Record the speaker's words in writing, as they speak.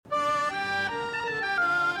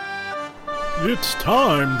It's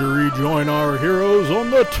time to rejoin our heroes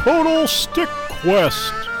on the Total Stick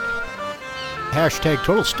Quest. Hashtag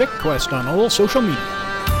Total Stick Quest on all social media.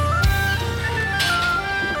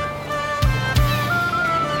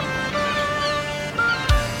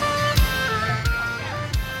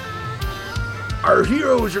 Our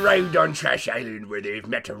heroes arrived on Trash Island where they've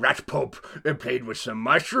met a rat pup and played with some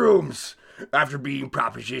mushrooms. After being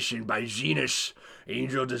propositioned by Zenus,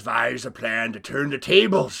 Angel devised a plan to turn the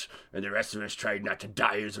tables, and the rest of us tried not to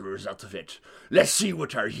die as a result of it. Let's see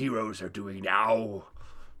what our heroes are doing now.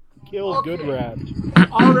 Kill good rat.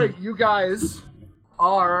 Alright, you guys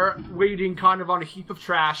are waiting kind of on a heap of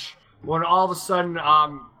trash when all of a sudden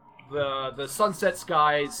the sunset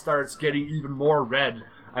sky starts getting even more red,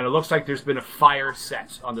 and it looks like there's been a fire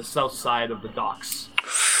set on the south side of the docks.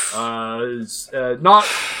 Not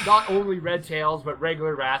only red tails, but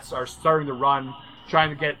regular rats are starting to run, trying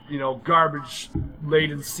to get,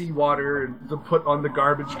 garbage-laden seawater and to put on the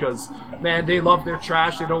garbage because, man, they love their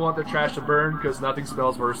trash. They don't want their trash to burn because nothing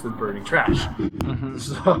smells worse than burning trash. Mm-hmm.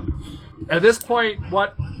 So, at this point,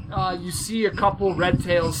 you see a couple red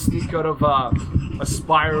tails sneak out of a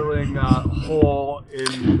spiraling hole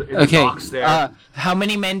in the docks there. How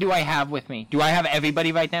many men do I have with me? Do I have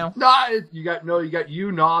everybody right now? You got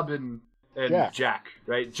you, Knob, and Jack,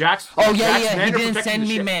 right? Jack's he didn't send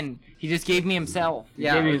me men. He just gave me himself. He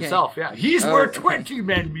gave me himself, yeah. He's worth 20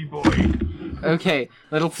 men, me boy. Okay,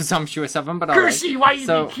 little presumptuous of him, but Kersey, alright.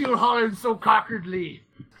 why you be cute hollering so cockardly?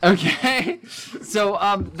 Okay, so,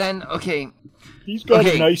 okay. He's got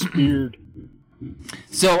a nice beard.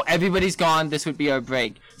 So, everybody's gone, this would be our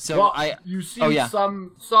break. So, you see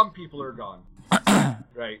some people are gone.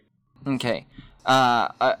 Right. Okay.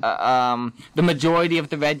 The majority of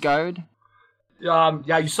the Red Guard?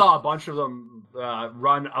 You saw a bunch of them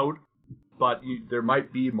run out, but there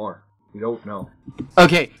might be more. You don't know.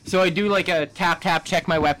 Okay, so I do like a tap, check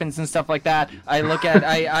my weapons and stuff like that. I look at,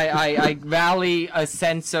 I rally a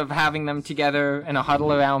sense of having them together in a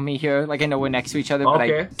huddle around me here. Like I know we're next to each other, but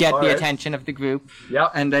I get the attention of the group.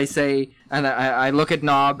 Yep. And I say, and I look at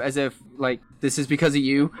Knob as if, like, this is because of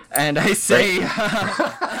you. And I say...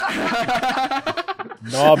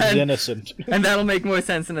 Knob's innocent. And that'll make more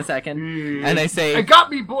sense in a second. And I say... I got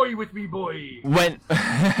me boy with me boy! When...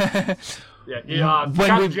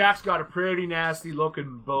 Jack's got a pretty nasty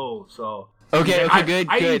looking bow, so... Okay, good.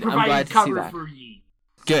 I'm glad to see that. For ye.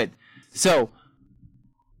 Good. So,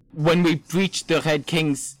 when we breach the Red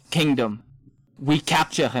King's kingdom, we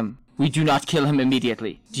capture him. We do not kill him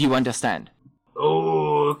immediately. Do you understand?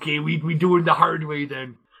 Oh, okay, we do it the hard way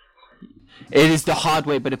then. It is the hard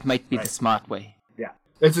way, but it might be the smart way. Yeah.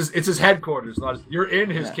 It's his headquarters, not his, you're in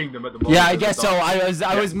his kingdom at the moment. Yeah, I guess so.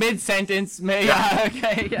 I was mid-sentence.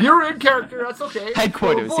 Okay. Yeah. You're in character, that's okay.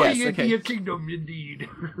 Headquarters, boy, yes, okay. Your kingdom, indeed.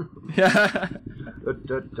 Yeah.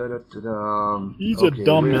 He's a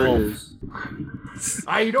dumb elf.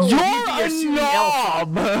 I don't You're a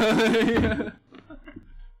knob!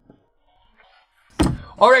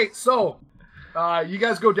 Alright, so, you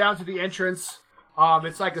guys go down to the entrance.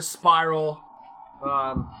 It's like a spiral.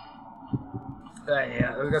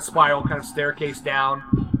 Like a spiral kind of staircase down.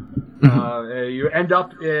 You end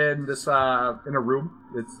up in this in a room.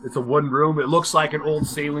 It's a wooden room. It looks like an old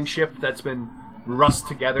sailing ship that's been rust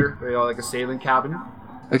together, like a sailing cabin.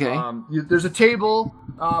 Okay. There's a table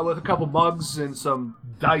with a couple mugs and some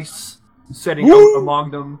dice sitting out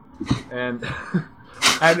among them, and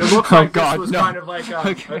and it looks like this was kind of like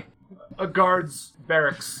a guard's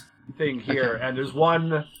barracks thing here, and there's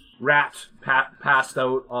one rat passed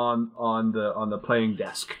out on the playing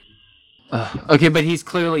desk. Okay, but he's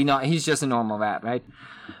clearly not. He's just a normal rat, right?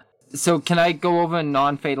 So can I go over and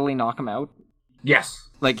non-fatally knock him out? Yes.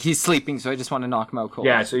 Like he's sleeping, so I just want to knock him out cold.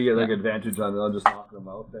 Yeah, so you get advantage on it. I'll just knock him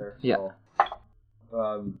out there. Yeah.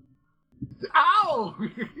 So, ow!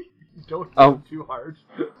 Don't hit too hard.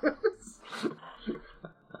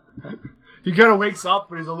 He kind of wakes up,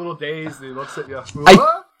 but he's a little dazed, and he looks at you.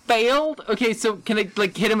 I failed? Okay, so can I,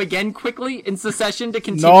 hit him again quickly in succession to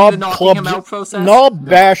continue the knocking him out process? Knob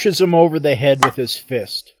bashes him over the head with his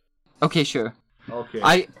fist. Okay, sure. Okay.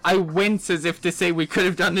 I wince as if to say we could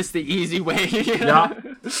have done this the easy way. Yeah.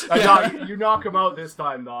 You knock him out this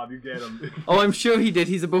time, Knob. You get him. Oh, I'm sure he did.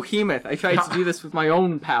 He's a behemoth. I tried to do this with my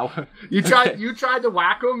own power. You tried to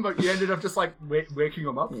whack him, but you ended up just waking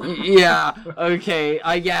him up. Yeah. Okay.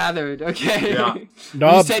 I gathered. Okay. Yeah.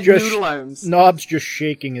 Knob's just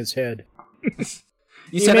shaking his head.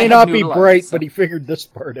 He may not be bright, but he figured this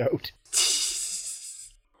part out.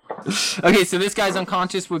 Okay, so this guy's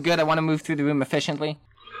unconscious. We're good. I want to move through the room efficiently.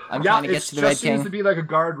 I'm trying to get to the Red King. It seems to be like a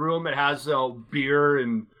guard room. It has beer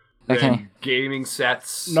and then gaming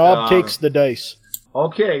sets. Knob takes the dice.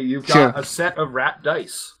 Okay, you've got a set of rat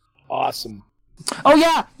dice. Awesome. Oh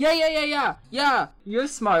yeah. You're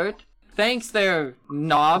smart. Thanks there,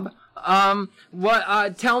 Knob.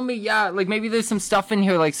 Tell me, like maybe there's some stuff in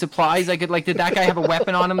here, like supplies. I could, like, did that guy have a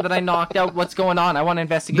weapon on him that I knocked out? What's going on? I want to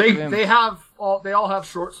investigate him. They all have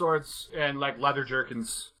short swords and like leather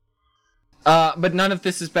jerkins. But none of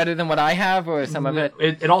this is better than what I have, or some of it.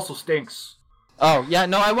 It also stinks. Oh yeah,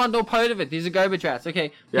 no, I want no part of it. These are garbage rats.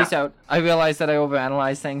 Okay, peace out. I realize that I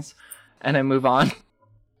overanalyze things, and I move on.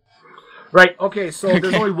 Right. Okay. So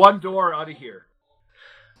there's only one door out of here.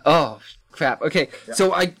 Oh. Crap. Okay,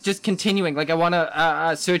 so I just continuing. Like, I want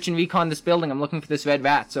to search and recon this building. I'm looking for this red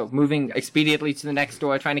rat. So moving expediently to the next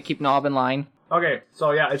door, trying to keep Knob in line. Okay,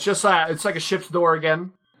 so yeah, it's just it's like a ship's door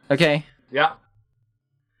again. Okay. Yeah.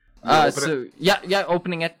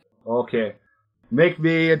 Opening it. Okay. Make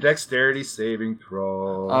me a dexterity saving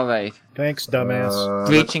throw. All right. Thanks, dumbass.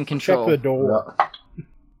 Breaching control. Check the door.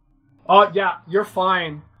 Oh yeah, you're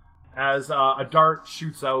fine. As a dart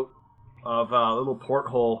shoots out of a little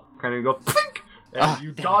porthole, kind of goes, pink, and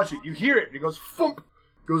you dodge it. You hear it. And it goes, thump,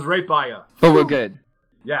 goes right by you. But we're good.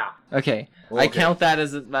 Yeah. Okay. I count that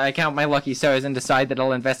as I count my lucky stars and decide that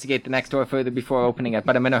I'll investigate the next door further before opening it.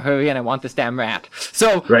 But I'm in a hurry and I want this damn rat.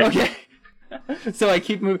 So okay. So I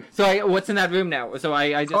keep moving. So what's in that room now? So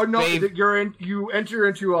I just. Oh no! You enter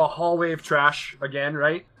into a hallway of trash again,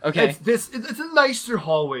 right? Okay. It's a nicer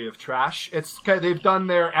hallway of trash. They've done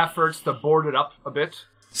their efforts to board it up a bit.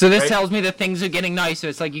 So this tells me that things are getting nicer.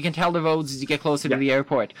 It's like you can tell the roads as you get closer to the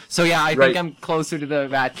airport. So yeah, I think I'm closer to the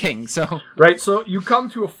Rat King. So right. So you come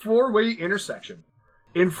to a 4-way intersection.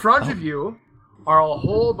 In front of you are a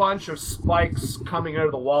whole bunch of spikes coming out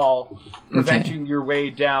of the wall, preventing your way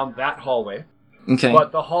down that hallway. Okay.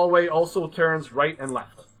 But the hallway also turns right and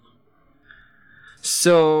left.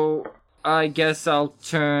 So I guess I'll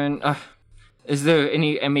turn. Is there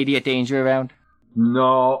any immediate danger around?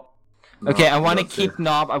 No. Okay, I want to keep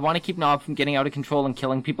Knob. I want to keep Knob from getting out of control and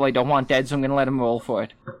killing people I don't want dead. So I'm gonna let him roll for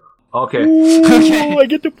it. Okay. Ooh, I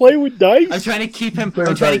get to play with dice. I'm trying to keep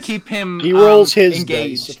him. He rolls his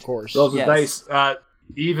engaged. dice, of course. Rolls his dice.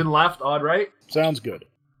 Even left, odd right. Sounds good.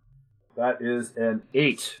 That is an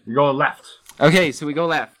 8. You're going left. Okay, so we go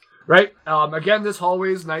left. Right. Again, this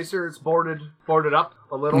hallway is nicer. It's boarded up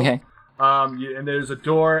a little. Okay. And there's a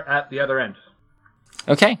door at the other end.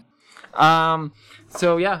 Okay.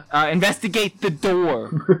 So yeah, investigate the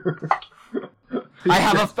door. I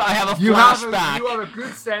have a flashback. You have a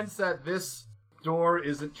good sense that this door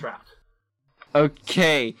isn't trapped.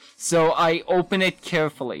 Okay, so I open it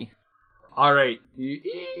carefully. All right.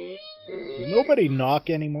 Does nobody knock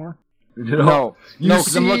anymore? No,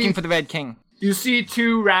 because I'm looking for the Red King. You see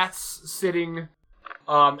 2 rats sitting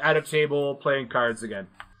at a table playing cards again.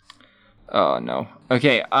 Oh no.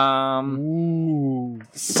 Okay. Ooh.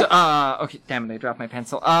 So, okay. Damn it! I dropped my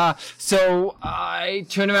pencil. So I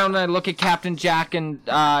turn around and I look at Captain Jack and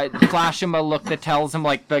flash him a look that tells him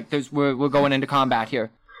like we're going into combat here.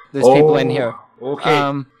 There's people in here.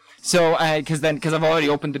 Okay. So because I've already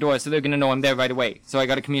opened the door, so they're gonna know I'm there right away. So I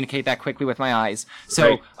got to communicate that quickly with my eyes.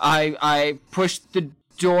 So I push the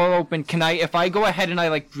door open. If I go ahead and I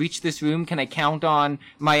like breach this room, can I count on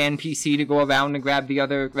my NPC to go around and grab the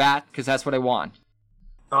other rat? Because that's what I want.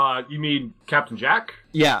 You mean Captain Jack?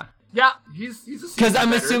 Yeah. Yeah, he's a because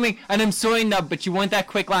I'm assuming, and I'm sorry, Nub, but you weren't that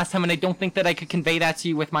quick last time, and I don't think that I could convey that to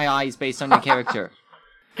you with my eyes based on your character.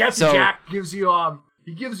 Captain Jack gives you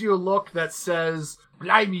a look that says,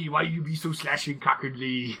 "Blimey, why you be so slashing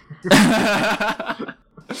cockardly?"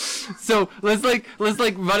 So let's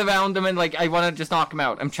run around him and like I want to just knock him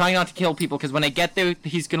out. I'm trying not to kill people because when I get there,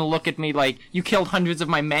 he's gonna look at me like, "You killed hundreds of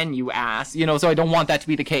my men, you ass." You know, so I don't want that to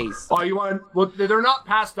be the case. Oh, well, they're not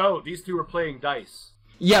passed out. These 2 are playing dice.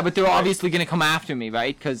 Yeah, but they're obviously gonna come after me,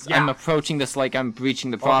 right? Because I'm approaching this like I'm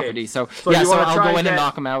breaching the property. So I'll go in and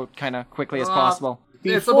knock him out kind of quickly as possible.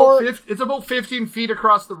 It's about 15 feet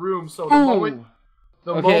across the room. So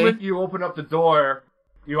the moment you open up the door,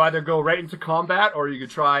 you either go right into combat or you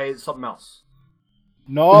could try something else.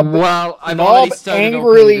 Knob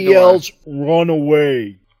angrily yells, "Run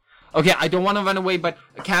away!" Okay, I don't want to run away, but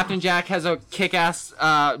Captain Jack has a kick-ass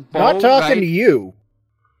bow. Not talking to you.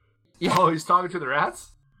 Yeah. Oh, he's talking to the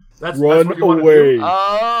rats? Run what you away.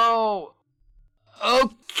 Oh.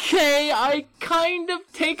 Okay, I kind of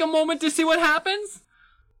take a moment to see what happens.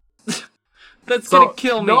 That's gonna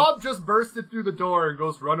kill me. Knob just bursted through the door and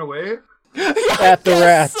goes, "Run away." at the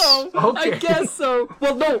rats. So. Okay. I guess so.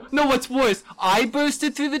 Well, no. What's worse? I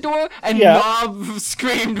bursted through the door and Nob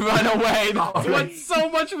screamed, "Run away!" That's what's so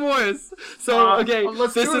much worse. So okay,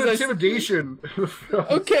 let's this do is an intimidation.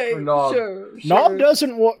 Okay, Nob. sure. Nob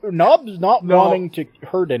doesn't. Nob's not wanting to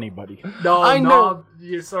hurt anybody. No, I know.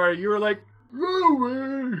 Nob, sorry, you were like, "Run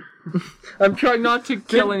away." I'm trying not to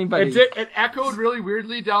kill anybody. It echoed really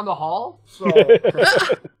weirdly down the hall. So.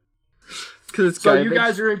 So you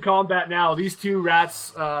guys are in combat now. These two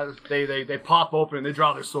rats, they pop open. They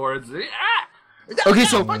draw their swords. Okay,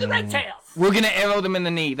 so for the red tails. We're gonna arrow them in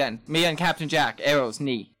the knee then. Me and Captain Jack, arrows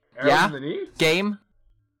knee. Arrows in the knee? Game.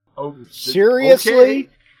 Oh, seriously? Okay.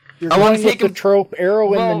 You're I want going to with take the him. trope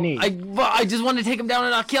arrow in the knee. I just want to take him down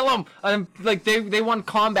and not kill him. Like they want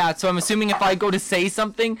combat, so I'm assuming if I go to say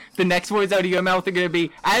something, the next words out of your mouth are gonna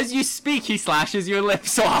be, "As you speak, he slashes your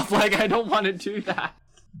lips off." Like I don't want to do that.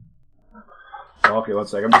 Okay, 1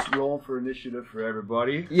 second. I'm just rolling for initiative for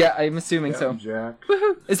everybody. Yeah, I'm assuming so. Jack.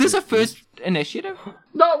 Is this a first initiative?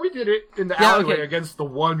 No, we did it in the alleyway against the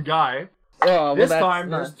one guy. Oh, well, this time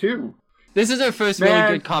there's two. This is our first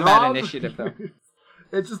really good combat initiative, though.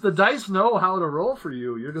 It's just the dice know how to roll for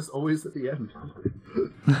you. You're just always at the end.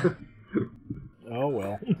 Oh,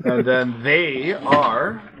 well. And then they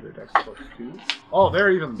are... Their dex +2. Oh, they're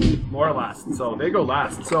even more last. So they go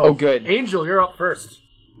last. So, good. Angel, you're up first.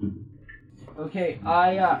 Okay,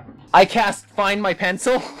 I cast Find My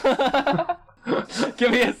Pencil.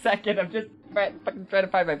 Give me a second. I'm just fucking trying to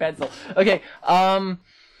find my pencil. Okay.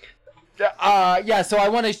 Yeah. So I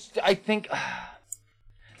want to. I think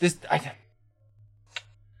this.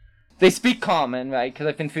 They speak common, right? Because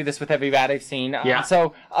I've been through this with every rat I've seen. Yeah.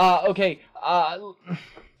 So, okay.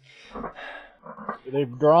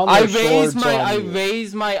 They've drawn their swords on you. I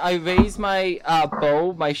raise my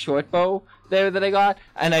bow, my short bow there that I got,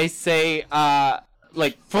 and I say,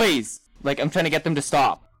 like, freeze. Like, I'm trying to get them to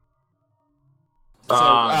stop. So,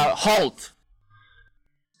 halt.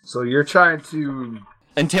 So you're trying to...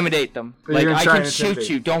 Intimidate them. Like, I can shoot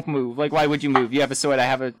you, don't move. Like, why would you move? You have a sword, I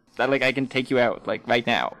have a... Like, I can take you out, like, right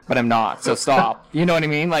now. But I'm not, so stop. You know what I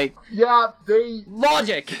mean? Like... Yeah, they...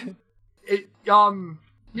 Logic! You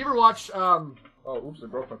ever watch, Oh, oops, I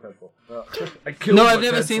broke my pencil. I killed No, my I've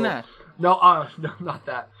never pencil. seen that. No, not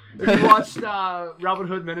that. Have you watched Robin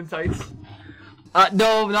Hood Men in Tights?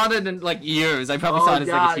 No, not in, like, years. I probably saw it as,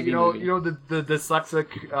 like, a TV movie. You know the dyslexic,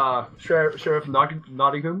 Sheriff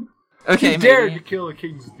Nottingham? Okay, he dared to kill a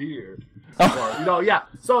king's deer. Or,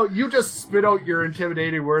 So you just spit out your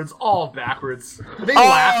intimidating words all backwards. They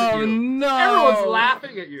laugh at you. No! Everyone's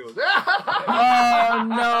laughing at you. Oh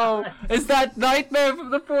no! Is that Nightmare from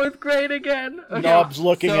the 4th grade again? Okay. Nob's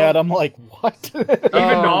looking at him like, what? Even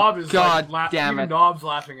Nob is damn it. Even Nob's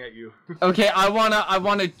laughing at you. Okay, I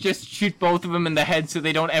wanna just shoot both of them in the head so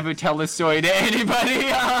they don't ever tell this story to anybody.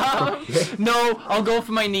 No, I'll go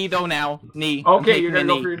for my knee though now. Knee. Okay, you're gonna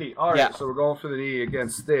go for your knee. Alright, yeah. So we're going for the knee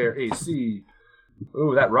against their AC.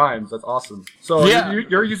 Ooh, that rhymes. That's awesome. So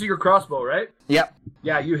you're using your crossbow, right? Yep.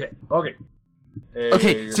 Yeah, you hit. Okay.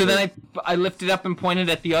 Okay, so then I lifted up and pointed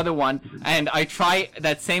at the other one, and I try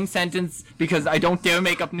that same sentence because I don't dare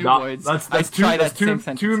make up new words. That's too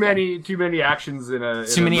many actions in a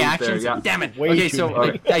too many loop actions. there, yeah. Damn it. Way Okay, too so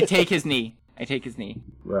many. I take his knee.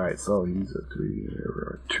 Right. So he's a 3,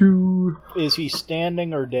 2. Is he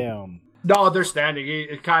standing or down? No, they're standing.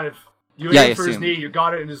 It kind of. You aimed for his knee. You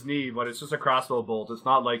got it in his knee, but it's just a crossbow bolt. It's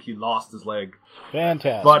not like he lost his leg.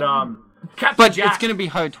 Fantastic. But Captain Jack, it's gonna be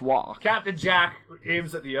hard to walk. Captain Jack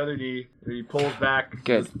aims at the other knee, and he pulls back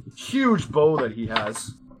Good. this huge bow that he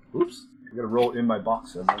has. Oops, I gotta roll it in my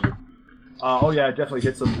box. Oh yeah, it definitely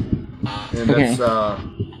hits him. And that's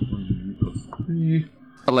 3,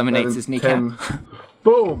 Eliminates his kneecap. 10.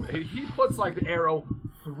 Boom! He puts like the arrow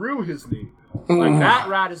through his knee. Like that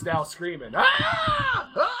rat is now screaming.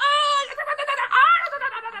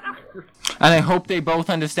 And I hope they both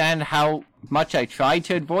understand how much I tried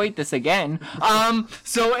to avoid this again.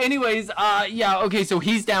 So anyways, okay, so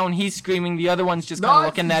he's down, he's screaming, the other one's just kind of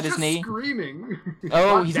looking at his knee. Screaming.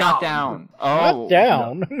 Oh, he's not down. Not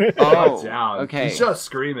down. Oh, Not down. Okay. He's just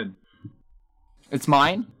screaming. It's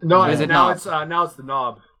mine? No, is it now Nob? it's now it's the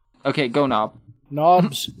Nob. Okay, go Nob.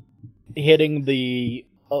 Nob's hitting the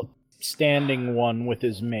standing one with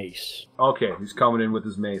his mace. Okay, he's coming in with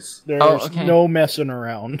his mace. There's no messing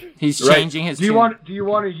around. He's changing his. Do you want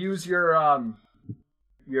to use your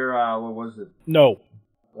what was it? No.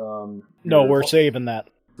 No, we're saving that.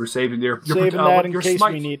 We're saving your saving that in case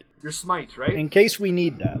smite. we need. Your smite, right? In case we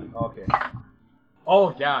need that. Okay.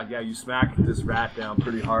 Oh yeah. You smack this rat down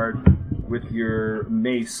pretty hard with your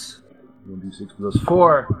mace. 1d6 plus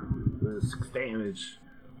 4. 6 damage.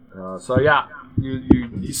 So yeah,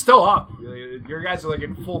 he's still up. Your guys are like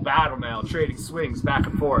in full battle now, trading swings back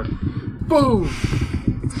and forth. Boom.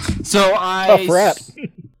 So Tough rat.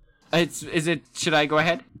 Should I go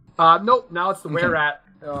ahead? Nope. Now it's the were-rat.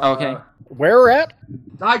 Okay. Were-rat?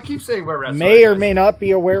 I keep saying were-rats. May or may not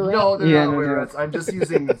be a were-rat. No, they're not were-rats. I'm just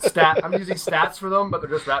using I'm using stats for them, but they're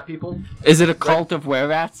just rat people. Is it a cult of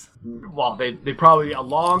were-rats? Well, they probably a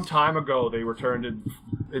long time ago they were turned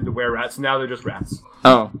into were-rats. Now they're just rats.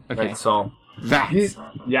 Oh, okay. Right, so Rats.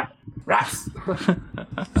 Yeah, rats.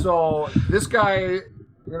 So this guy,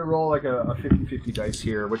 we're gonna roll like a 50-50 dice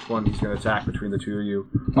here. Which one he's gonna attack between the two of you?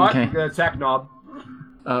 Okay. I'm gonna attack Knob.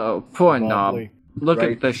 Oh, poor Knob. Lovely. Look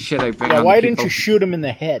Right. at the shit I bring Yeah, on why the didn't people. you shoot him in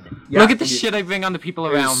the head? Yeah, Look at the shit I bring on the people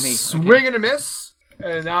around me. Swing and a miss,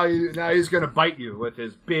 and now he's gonna bite you with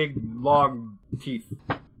his big long teeth.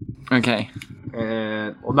 Okay.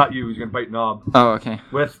 And well, not you. He's gonna bite Knob. Oh, okay.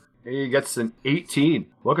 He gets an 18.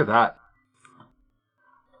 Look at that.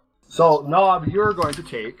 So Knob, you're going to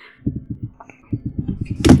take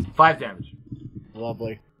 5 damage.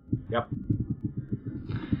 Lovely. Yep.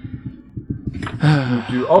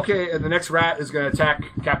 Okay, and the next rat is going to attack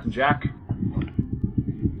Captain Jack.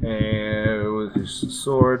 And with his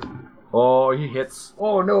sword. Oh, he hits.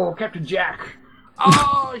 Oh no, Captain Jack.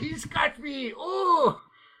 Oh, he's got me. Oh.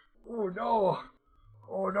 Oh no.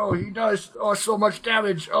 Oh no, he does so much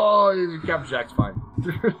damage. Oh, Captain Jack's fine.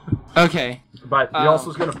 Okay. But he also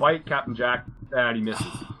is going to bite Captain Jack, and he misses.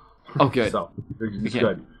 Oh, good. So, he's Okay.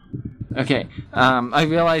 good. Okay. I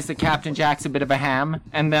realize that Captain Jack's a bit of a ham,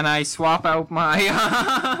 and then I swap out my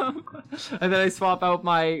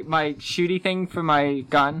my shooty thing for my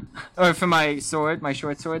gun, or for my sword, my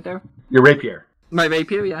short sword there. Your rapier. My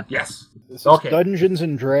rapier, yeah. Yes. This is Okay. Dungeons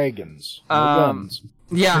and Dragons. No guns.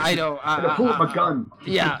 Yeah, I know. Pull up my gun.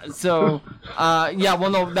 Yeah, so, yeah, well,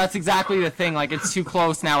 no, that's exactly the thing. Like, it's too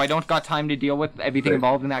close now. I don't got time to deal with everything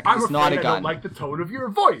involved in that because I'm it's not a afraid I gun. don't like the tone of your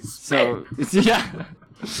voice. So, yeah.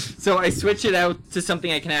 So I switch it out to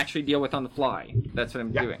something I can actually deal with on the fly. That's what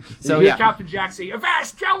I'm doing. So, you hear yeah. Captain Jack say,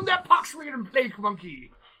 "Avast down that pox-ridden plague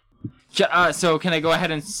monkey." So can I go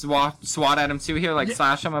ahead and swat at him too here, like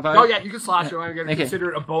slash him about? Oh yeah, you can slash him. I'm going to Okay.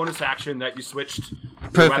 consider it a bonus action that you switched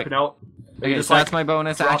your Perfect. weapon out. Okay, just, so that's my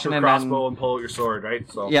bonus drop action, your and then crossbow and pull out your sword,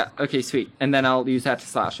 right? So yeah, okay, sweet, and then I'll use that to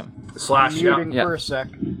slash him. slash. Yeah. Muting Yeah. for a sec.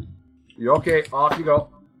 You okay? Off you go.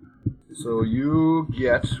 So you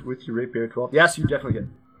get with your rapier 12. Yes, you definitely get.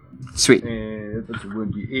 Sweet. And that's a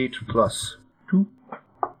 1d8 plus 2.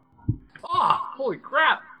 Ah, holy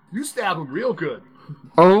crap! You stab him real good.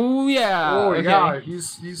 Oh yeah. Oh okay. yeah,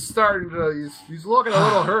 he's starting to he's looking a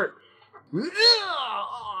little hurt.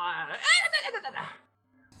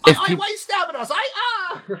 If Why peop- are you stabbing us?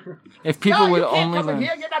 If people No, would you can't only come in learn.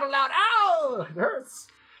 here. You're not allowed. Ow! It hurts.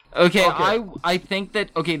 Okay, Okay. I think that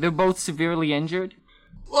they're both severely injured.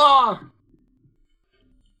 Ah.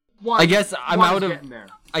 I guess I'm one's out of. getting there.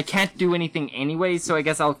 I can't do anything anyway, so I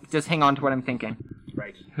guess I'll just hang on to what I'm thinking.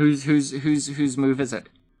 Right. Whose move is it?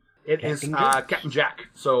 It is Captain Jack.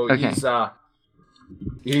 So Okay.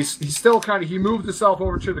 he's still kind of he moved himself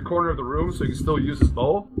over to the corner of the room so he can still use his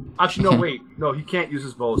bow. Actually, no, wait, no, he can't use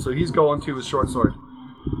his bow, so he's going to his short sword.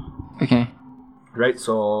 Okay. Right,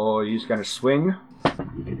 so he's gonna swing,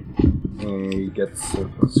 and he gets a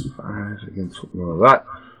 +5 against all of that.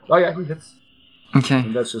 Oh yeah, he hits, Okay.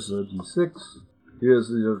 and that's just a d6. Here's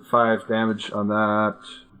the 5 damage on that.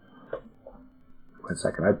 1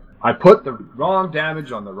 second, I put the wrong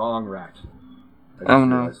damage on the wrong rat. I just Oh,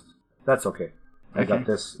 no. realized. That's okay. I got Okay.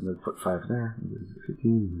 this, and then put 5 there.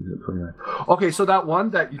 15, 29. Okay, so that one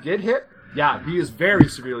that you did hit, yeah, he is very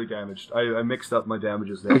severely damaged. I mixed up my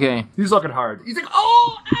damages there. Okay. He's looking hard. He's like,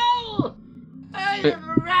 oh, ow! I am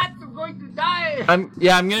a rat, I'm going to die! I'm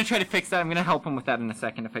gonna try to fix that. I'm gonna help him with that in a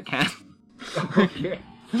second if I can. Okay.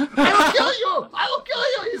 I will kill you! I will kill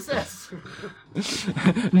you, he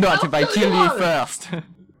says! Not if I kill kill you you all. first.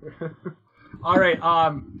 Alright,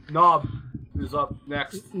 Knob is up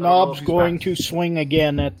next. Knob's going to swing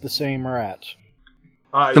again at the same rat.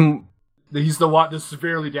 He's the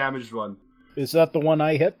severely damaged one. Is that the one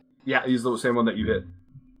I hit? Yeah, he's the same one that you hit.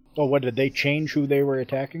 Oh, what, did they change who they were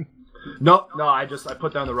attacking? No, I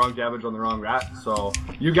put down the wrong damage on the wrong rat, so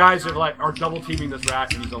you guys are double teaming this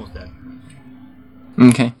rat and he's almost dead.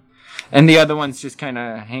 Okay. And the other one's just kind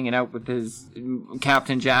of hanging out with his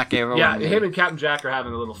Captain Jack arrow. Yeah, and him and Captain Jack are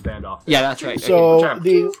having a little standoff. Yeah, that's right. So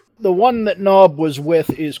Okay. the one that Knob was with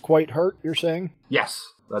is quite hurt, you're saying? Yes,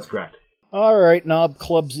 that's correct. Alright, Knob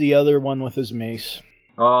clubs the other one with his mace.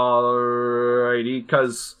 Alrighty,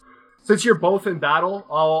 because since you're both in battle,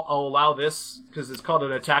 I'll allow this, because it's called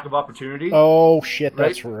an attack of opportunity. Oh, shit, Right?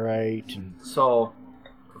 that's right. So,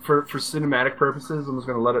 for cinematic purposes, I'm just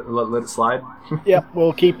gonna let it slide. Yep,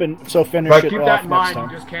 we'll keep it. So finish But it keep off that in next mind. time.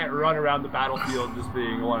 You just can't run around the battlefield just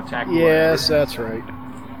being I want to attack you. Yes, that's right.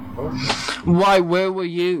 Why? Where were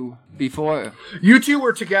you before? You two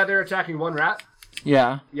were together attacking one rat.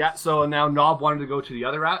 Yeah. Yeah. So now Nob wanted to go to the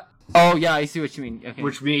other rat, Oh yeah, I see what you mean. Okay.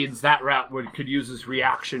 which means that rat could use his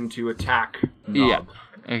reaction to attack Nob.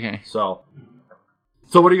 Yeah. Okay. So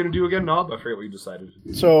what are you gonna do again, Nob? I forget what you decided.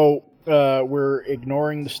 So we're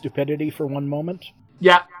ignoring the stupidity for one moment.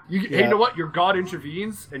 Yeah. Hey, you know what? Your god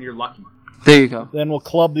intervenes, and you're lucky. There you go. Then we'll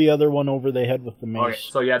club the other one over the head with the mace. Okay.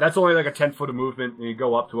 So yeah, that's only like a 10-foot of movement, and you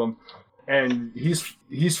go up to him, and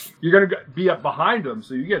you're gonna be up behind him,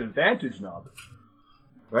 so you get advantage, Nob.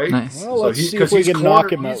 Right? Nice. Well, let's see if we can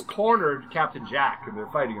knock him He's out. cornered Captain Jack, and they're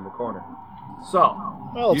fighting in the corner. So,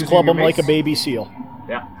 Well, let's using club your him like a mace- baby seal.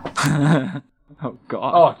 Yeah. Oh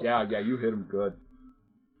god. Oh yeah, you hit him good.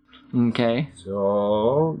 Okay.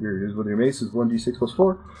 So here's with your mace is 1d6 plus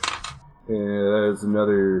 4. And that's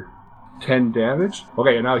another 10 damage.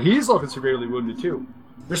 Okay, and now he's looking severely wounded too.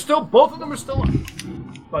 Both of them are still up.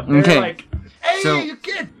 But they're Okay. like, hey, So- you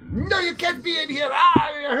can't! No, you can't be in here! Ah,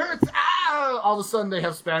 it hurts! Ah! All of a sudden they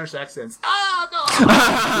have Spanish accents. Ah,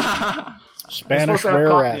 no! Spanish They're supposed to have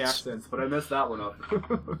Cockney were-rats. accents, but I messed that one up.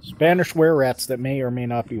 Spanish were-rats that may or may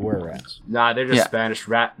not be were-rats. Nah, they're just Yeah. Spanish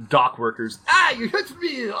dock workers. Ah, you hit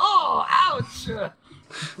me! Oh, ouch!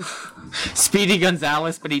 Speedy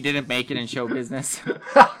Gonzalez, but he didn't make it in show business.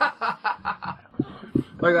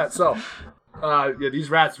 Like that. So, yeah, these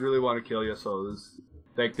rats really want to kill you. So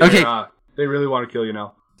Okay. They really want to kill you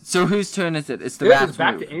now. So whose turn is it? It's the This rats. is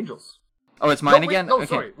back move. to angels. Oh, it's mine no, wait, again. No, okay.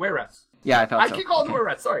 sorry, were rats. Yeah, I thought I so. keep calling them were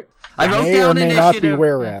rats. Sorry, I wrote May or down may not be initiative.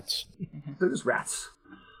 were-rats. they're just rats.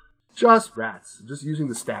 Just rats. Just using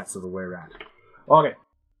the stats of a were rat. Okay.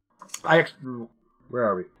 Where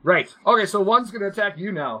are we? Right. Okay, so one's gonna attack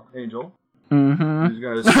you now, Angel. Mm-hmm. He's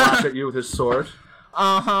gonna slash at you with his sword.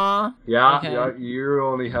 Uh-huh. Yeah, Okay. yeah. You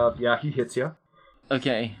only have. Yeah, he hits you.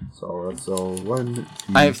 Okay. So that's 1. 2,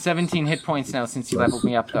 I have 17 hit points now since you leveled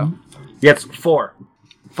me up, though. Gets 4.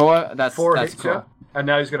 4? That's 4 that's hits cool. you, and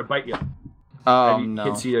now he's gonna bite you. Oh, and he no.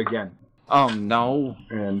 hits you again, Oh, no.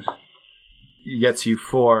 and he gets you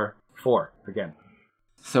 4 again.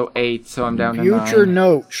 So 8, so I'm down to Future 9.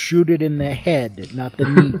 note, shoot it in the head, not the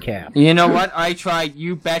kneecap. You know what? I tried.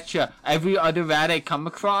 You betcha. Every other rat I come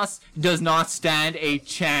across does not stand a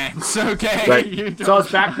chance, okay? Right. You So don't-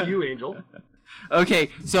 it's back to you, Angel. Okay,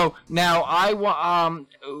 so now I want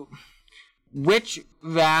which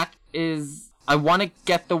rat is I want to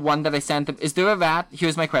get the one that I sent them. Is there a rat?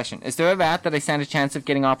 Here's my question: is there a rat that I stand a chance of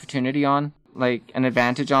getting opportunity on, like an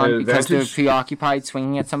advantage on, because they're advantage? preoccupied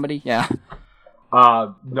swinging at somebody? Yeah,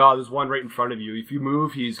 No, there's one right in front of you. If you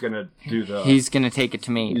move, he's gonna do the. he's gonna take it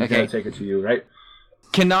to me. He's Okay, gonna take it to you, right?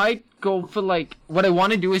 can I go for like what I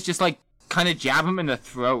want to do is just like kind of jab him in the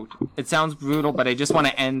throat. It sounds brutal, but I just want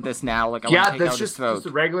to end this now. Like I want Yeah, to take that's out his just throat. a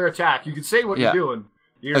regular attack. You can say what Yeah. you're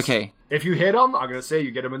doing. Okay. If you hit him, I'm gonna say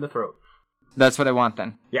you get him in the throat. That's what I want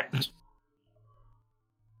then. Yeah.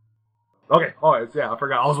 Okay. Oh, yeah. I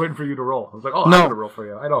forgot. I was waiting for you to roll. I was like, oh, No. I'm gonna roll for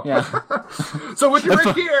you. I know. Yeah. So with your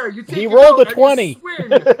right gear, you take He it rolled out a and you 20. swing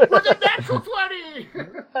with a natural 20.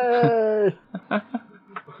 Hey.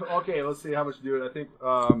 Okay, let's see how much you do it. I think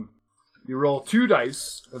you roll 2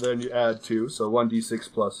 dice and then you add 2, so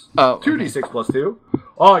 1d6 plus Oh, 2d6 plus 2.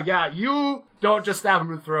 Oh yeah, you don't just stab him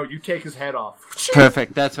in the throat. You take his head off.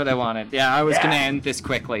 Perfect. That's what I wanted. Yeah, I was Yeah. gonna end this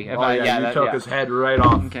quickly. If Oh I, yeah, you that, took yeah. his head right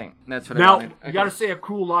off. Okay, that's what I Now wanted. you gotta say a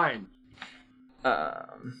cool line.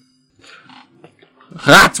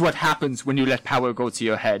 That's what happens when you let power go to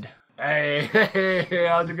your head. Hey,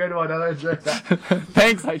 that was a good one. I enjoyed that.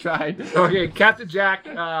 Thanks, I tried. Okay, Captain Jack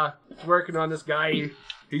is working on this guy.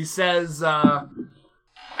 He says, I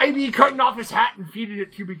be cutting off his hat and feeding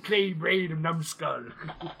it to me clay brain of numbskull.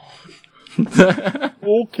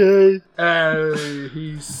 Okay.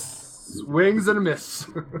 He swings and a miss.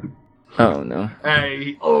 Oh no.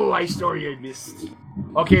 I sorry I missed.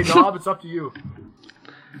 Okay, Nob, it's up to you.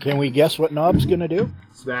 Can we guess what Knob's gonna do?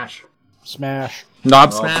 Smash. Smash.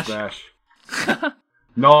 Knob Nob smash.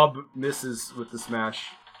 Nob misses with the smash.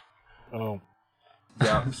 Oh,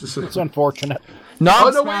 Yeah. it's unfortunate. Knob Oh,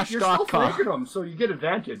 no, wait, smash. you're still .com. flanking him, so you get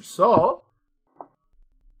advantage. So,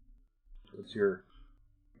 what's your...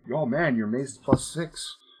 Oh, man, your mace is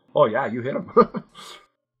 +6. Oh, yeah, you hit him.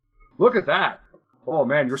 Look at that. Oh,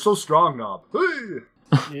 man, you're so strong, Nob. Hey!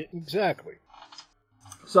 Yeah, exactly.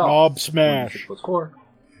 So, Knob smash. 6 plus 4.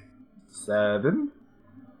 7.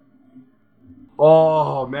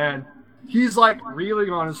 Oh, man. He's, like, reeling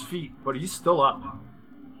on his feet, but he's still up.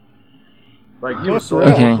 Like, he was so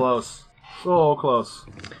Okay. close. So close.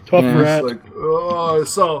 Tough Yeah. rat. Like, oh,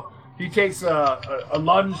 so he takes a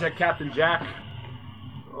lunge at Captain Jack.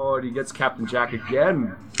 Oh, and he gets Captain Jack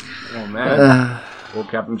again. Oh, man. Well,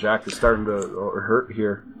 Captain Jack is starting to hurt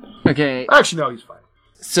here. Okay. Actually, no, he's fine.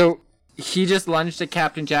 So he just lunged at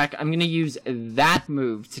Captain Jack. I'm gonna use that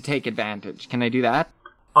move to take advantage. Can I do that?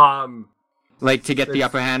 Like to get the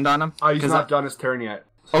upper hand on him? He's not done his turn yet.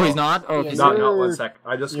 Oh, he's not? Oh, okay. Not 1 sec.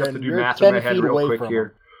 I just have to do math in my head real quick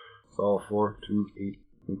here. So 4, 2,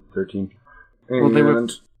 8, 13. Well, they were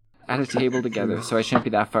at a table together, so I shouldn't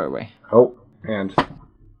be that far away. Oh, and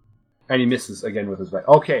he misses again with his back.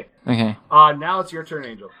 Okay. Okay. Now it's your turn,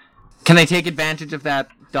 Angel. Can I take advantage of that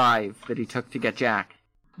dive that he took to get Jack?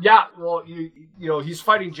 Yeah, well, you know, he's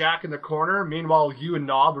fighting Jack in the corner. Meanwhile, you and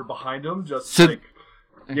Knob are behind him.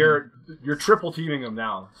 You're triple teaming him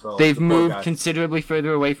now. So they've moved considerably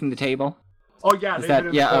further away from the table. Oh yeah, they've been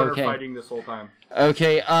in the corner fighting this whole time.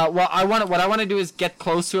 Okay. Well, what I want to do is get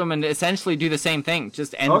close to him and essentially do the same thing.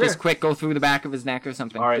 Just end this quick, go through the back of his neck or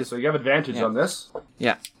something. All right, so you have advantage on this.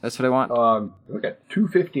 Yeah, that's what I want. Look at 2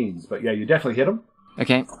 15s, but yeah, you definitely hit him.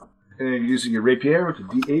 Okay. And you're using your rapier, which is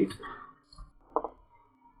D8.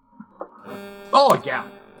 Oh yeah.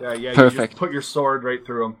 Yeah. Perfect. You just put your sword right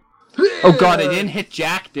through him. Oh god, I didn't hit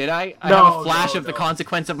Jack, did I? I have a flash of the no.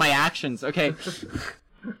 consequence of my actions. Okay.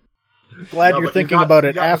 Glad you're thinking about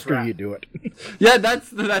it after you do it. Yeah,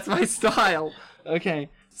 that's my style. Okay.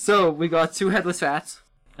 So we got 2 headless rats,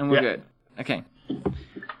 and we're good. Okay.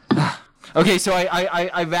 Okay, so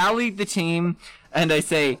I rallied the team, and I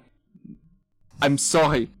say, I'm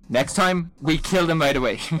sorry. Next time, we kill them right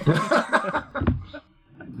away.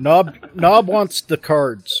 Knob wants the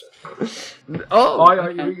cards.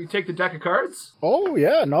 You take the deck of cards? Oh,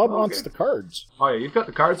 yeah, Knob wants the cards. Oh, yeah, you've got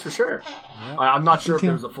the cards for sure. Yeah. I'm not sure if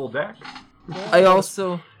there's a full deck. I don't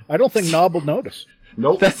think Knob will notice.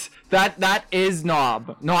 Nope. That is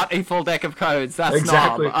Knob, not a full deck of cards. That's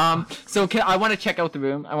exactly. Knob. So I want to check out the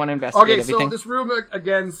room. I want to investigate everything. So this room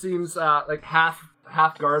again seems like half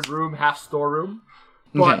guard room, half store room.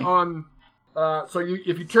 But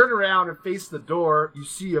if you turn around and face the door, you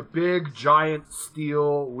see a big giant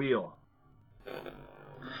steel wheel.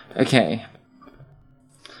 Okay.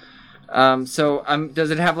 Does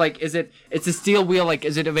it have it's a steel wheel,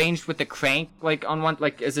 is it arranged with the crank, on one,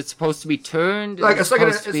 is it supposed to be turned? It's like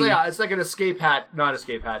an escape hatch, not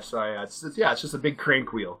escape hatch, sorry. It's just a big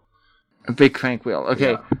crank wheel. A big crank wheel,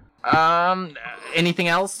 okay. Yeah. Anything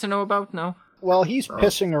else to know about? No? Well, he's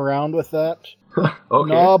pissing around with that.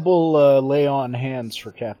 Okay. Knob will lay on hands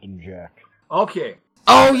for Captain Jack. Okay.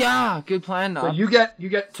 Oh yeah, good plan, Knob. So you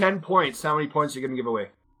get 10 points. How many points are you going to give away?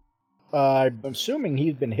 I'm assuming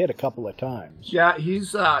he's been hit a couple of times. Yeah, he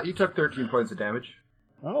took 13 points of damage.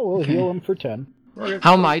 Oh, we'll heal him for 10. Okay.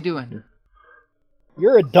 How am I doing?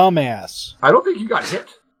 You're a dumbass. I don't think you got hit.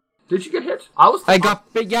 Did you get hit?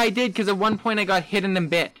 I did, because at one point I got hit and then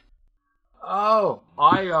bit. Oh,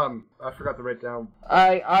 I forgot to write down.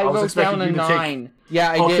 I wrote down a 9.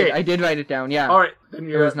 Yeah, did. I did write it down. Yeah. All right, then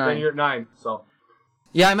you're at 9. Then you're at 9. So.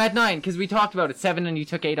 Yeah, I'm at 9 because we talked about it. 7 and you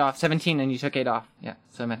took 8 off. 17 and you took 8 off. Yeah,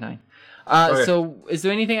 so I'm at 9. Okay. So is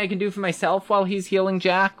there anything I can do for myself while he's healing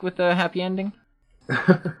Jack with a happy ending? Let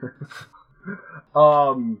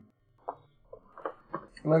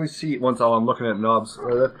me see. Once I'm looking at knobs.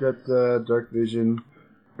 I've got Dark Vision,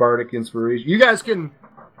 Bardic Inspiration. You guys can,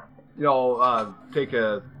 take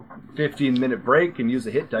a 15-minute break and use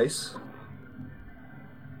the hit dice.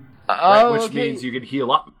 Which means you can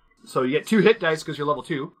heal up. So you get 2 hit dice because you're level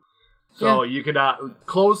 2. So you could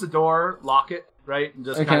close the door, lock it, right, and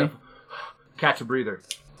just kind of catch a breather.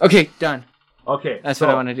 Okay, done. Okay. That's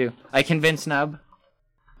what I want to do. I convince Nub.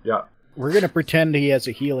 Yeah. We're going to pretend he has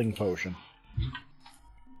a healing potion.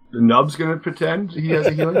 The Nub's going to pretend he has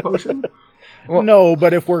a healing potion? Well, no,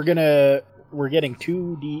 but if we're getting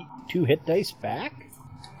 2 hit dice back?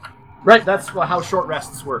 Right, that's how short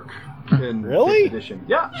rests work in really? 5th edition.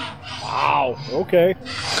 Yeah. Wow. Okay.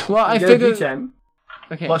 Well, I figured D10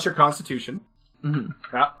 okay. plus your Constitution. Mm-hmm.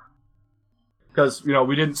 Yeah. Because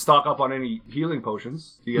we didn't stock up on any healing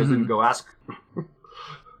potions. You guys didn't go ask.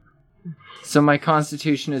 So my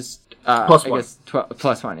Constitution is plus 1. I guess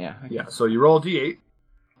plus 1. Yeah. Okay. Yeah. So you roll a D8,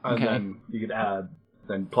 and then you could add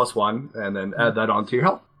plus 1, and then add that onto your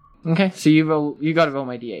health. Okay. So you got to roll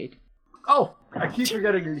my D8. Oh. I keep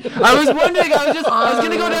forgetting. I was wondering. I was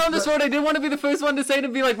gonna go down this road. I didn't want to be the first one to say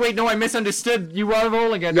wait, no, I misunderstood. You are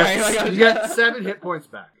rolling it. Yes. Right? You get 7 hit points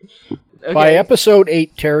back. Okay. By episode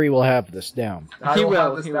 8, Terry will have this down. He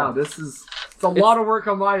will. It's a lot of work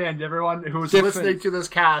on my end. Everyone who's listening to this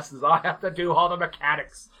cast is I have to do all the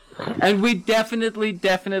mechanics. And we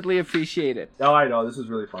definitely appreciate it. Oh, I know. This is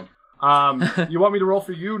really fun. You want me to roll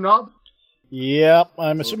for you, Nob? Yep,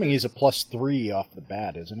 I'm assuming he's a +3 off the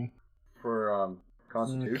bat, isn't he? For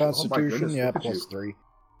Constitution? Constitution, oh, +3.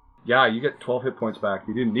 Yeah, you get 12 hit points back.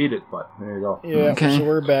 You didn't need it, but there you go. Yeah, Okay. so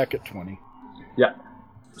we're back at 20. Yeah.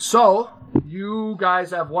 So, you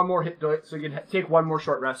guys have one more hit die, so you can take one more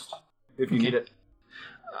short rest if you need it.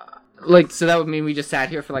 Like, so that would mean we just sat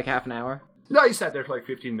here for like half an hour? No, you sat there for like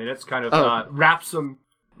 15 minutes, kind of wrap some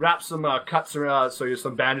cuts around, so you have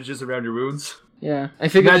some bandages around your wounds. Yeah, I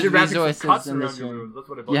figured Imagine there's wrapping some resources cuts in around this your room. wounds. That's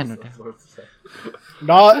what it Yeah, was. no That's doubt. what I was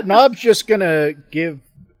to say. Nob's just gonna give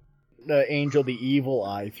Angel the evil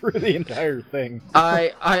eye through the entire thing.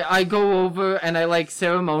 I go over and I like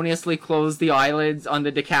ceremoniously close the eyelids on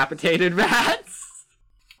the decapitated rats.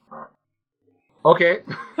 Okay.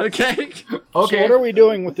 Okay. So what are we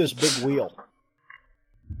doing with this big wheel?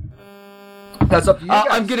 That's up to you guys.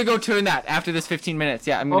 I'm gonna go turn that after this 15 minutes.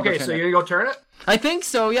 Yeah, I'm gonna go Okay, turn so it. you're gonna go turn it? I think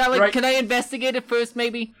so, yeah, like, Right. Can I investigate it first,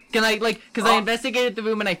 maybe? Can I, like, because I investigated the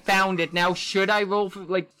room and I found it. Now, should I roll for,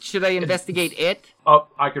 like, should I investigate it?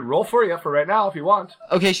 I could roll for you for right now if you want.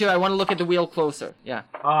 Okay, sure, I want to look at the wheel closer, yeah.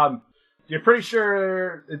 You're pretty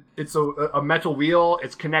sure it's a metal wheel.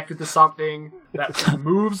 It's connected to something that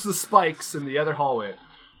moves the spikes in the other hallway.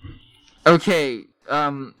 Okay,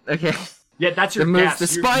 okay. Yeah, that's your It moves guess. the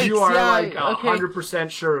spikes, you are yeah, like okay. 100%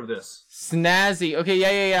 sure of this. Snazzy. Okay,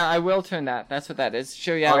 yeah, I will turn that. That's what that is.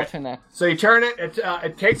 Sure, yeah, I'll turn that. So you turn it.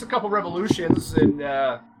 It takes a couple revolutions, and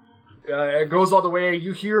it goes all the way.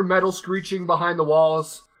 You hear metal screeching behind the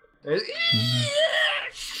walls.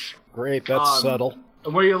 Great, that's subtle.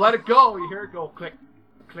 And when you let it go, you hear it go click,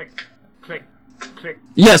 click, click, click.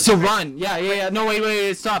 Yeah, so run. Yeah. No,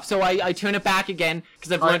 wait, stop. So I turn it back again,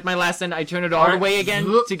 because I've learned my lesson. I turn it all the way again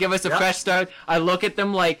to give us a fresh start. I look at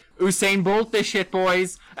them like, Usain Bolt this shit,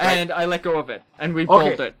 boys, and I let go of it. And we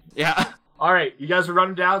bolt it. Yeah. Alright, you guys are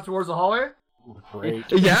running down towards the hallway?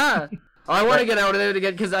 Great. Yeah. I want to get out of there to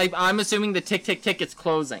get, because I'm assuming the tick, tick, tick is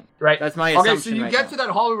closing. Right. That's my assumption. Okay, so you right get now. to that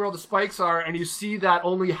hallway where all the spikes are, and you see that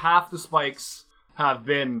only half the spikes have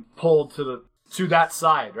been pulled to that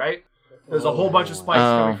side, right? There's a whole bunch of spikes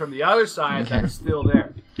coming from the other side that are still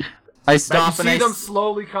there. I But stop you and see them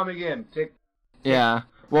slowly coming in. Yeah.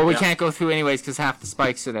 Well, we can't go through anyways because half the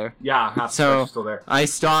spikes are there. Yeah, half the So spikes are still there. I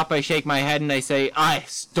stop, I shake my head, and I say,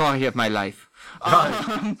 story of my life.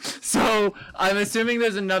 So I'm assuming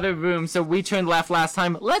there's another room. So we turned left last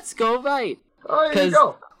time. Let's go right. Oh, there you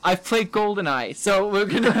go. I've played GoldenEye, so we're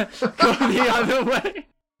gonna go the other way.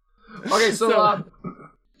 Okay, so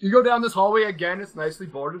you go down this hallway again. It's nicely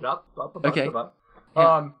boarded up. Okay.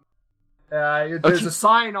 There's a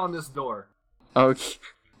sign on this door.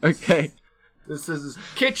 Okay. This says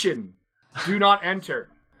kitchen. Do not enter.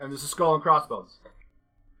 And there's a skull and crossbones.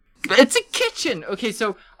 It's a kitchen. Okay,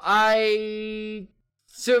 so I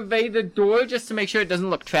survey the door just to make sure it doesn't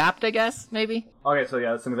look trapped, I guess, maybe? Okay, so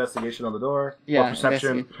yeah, that's an investigation on the door. Yeah, Or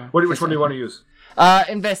perception. investigate. Which one do you want to use?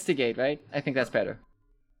 Investigate, right? I think that's better.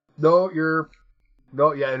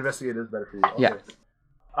 Investigate is better for you. Okay. Yeah.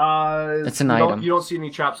 It's an item. You don't see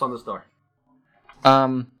any traps on this door.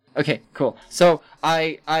 Okay, cool. So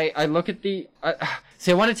I look at the.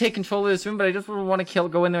 See, I want to take control of this room, but I just want to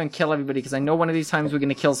go in there and kill everybody because I know one of these times we're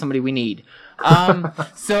gonna kill somebody we need.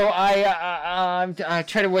 So I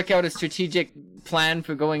try to work out a strategic plan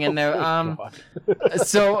for going in there.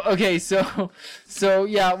 So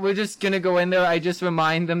yeah, we're just gonna go in there. I just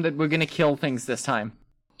remind them that we're gonna kill things this time.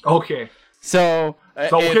 Okay. So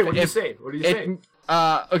Okay, what do you say? What do you say?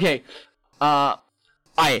 Okay.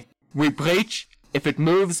 We breach. If it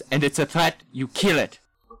moves and it's a threat, you kill it.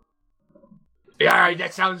 Yeah,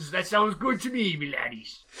 that sounds good to me, me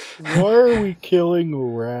laddies. Why are we killing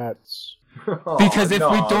rats? Because if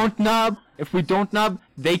we don't nub,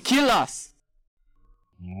 they kill us.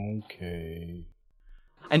 Okay.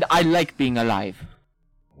 And I like being alive.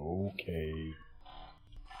 Okay.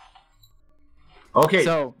 Okay,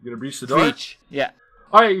 So, you gonna breach the door? Breach. Yeah.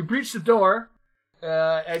 Alright, you breach the door,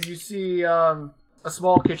 and you see a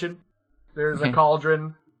small kitchen. There's a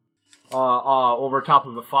cauldron over top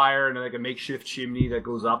of a fire and like a makeshift chimney that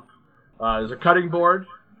goes up. There's a cutting board.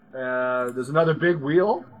 There's another big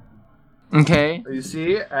wheel. Okay. You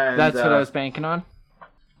see, and That's what I was banking on.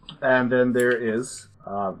 And then there is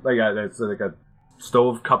it's like a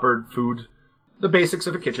stove, cupboard, food, the basics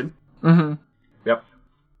of a kitchen. Mm-hmm. Yep.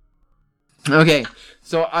 Okay.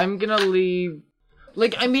 So I'm gonna leave.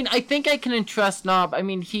 Like, I mean, I think I can entrust Nob. I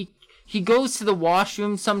mean, he goes to the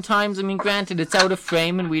washroom sometimes. I mean, granted, it's out of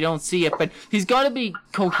frame and we don't see it, but he's got to be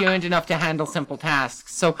coherent enough to handle simple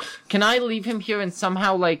tasks. So, can I leave him here and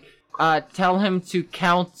somehow, like, tell him to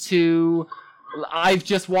count to I've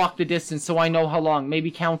just walked the distance, so I know how long. Maybe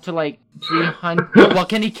count to like 300. Well,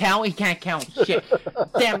 can he count? He can't count. Shit.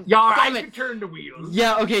 Damn. I damn it. can turn the wheels.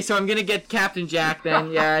 Yeah. Okay. So I'm gonna get Captain Jack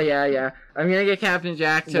then. Yeah. I'm gonna get Captain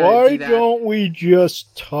Jack to Why do that. don't we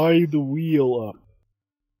just tie the wheel up?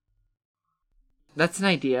 That's an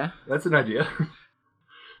idea. That's an idea.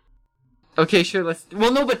 Okay, sure.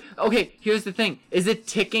 Well, no, but okay. Here's the thing: is it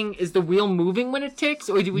ticking? Is the wheel moving when it ticks,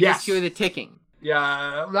 or do we just hear the ticking?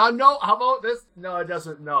 Yeah. No. How about this? No, it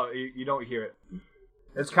doesn't. No, you don't hear it.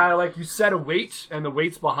 It's kind of like you set a weight, and the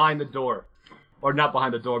weight's behind the door, or not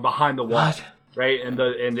behind the door, behind the wall, What? right? And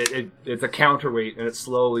it's a counterweight, and it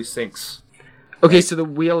slowly sinks. Okay, so the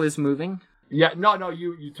wheel is moving. Yeah. No.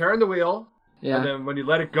 You turn the wheel, Yeah. and then when you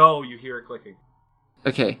let it go, you hear it clicking,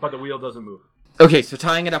 Okay. but the wheel doesn't move. Okay, so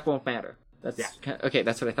tying it up won't matter. That's Yeah. okay.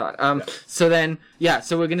 That's what I thought. So then,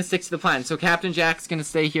 so we're gonna stick to the plan. So Captain Jack's gonna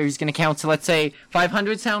stay here. He's gonna count to, let's say,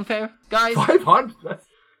 500. Sound fair, guys? 500.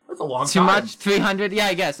 That's a long Too time. much? 300? Yeah,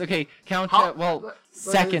 I guess. Okay, count to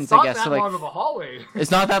seconds. It's not I guess. that So like, long of a hallway. it's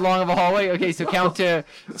not that long of a hallway. Okay, so count to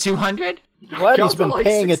 200. Glad he's Count to been like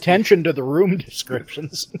paying 60. attention to the room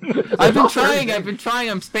descriptions. I've been trying.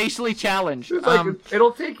 I'm spatially challenged. It's like,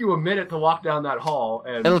 it'll take you a minute to walk down that hall.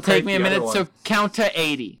 And It'll take break me a the other minute. one. So count to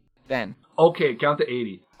 80 then. Okay, count to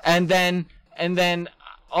 80. And then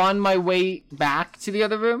on my way back to the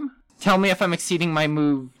other room, tell me if I'm exceeding my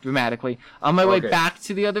move dramatically. On my way Okay. back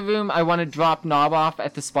to the other room, I want to drop Knob off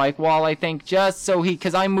at the spike wall, I think, just so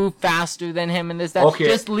because I move faster than him and this, that. Okay.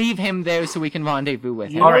 Just leave him there so we can rendezvous with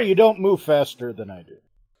You him. know, right. you don't move faster than I do.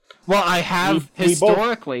 Well, I have We both-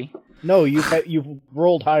 historically. No, you've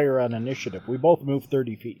rolled higher on initiative. We both move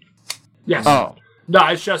 30 feet. Yes. Oh. No,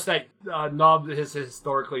 it's just that Nob has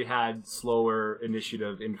historically had slower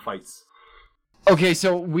initiative in fights. Okay,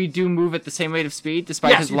 so we do move at the same rate of speed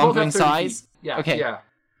despite his you both lumbering have 30 size? feet. Yeah. Okay. Yeah.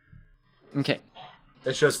 Okay.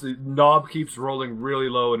 It's just the Nob keeps rolling really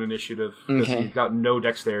low in initiative because Okay. he's got no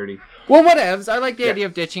dexterity. Well, whatevs. I like the Yeah. idea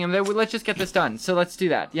of ditching him. Let's just get this done. So let's do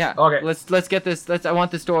that. Yeah. Okay. Let's get this. I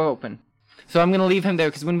want this door open. So I'm gonna leave him there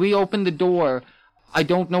because when we open the door, I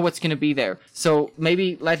don't know what's gonna be there. So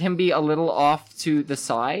maybe let him be a little off to the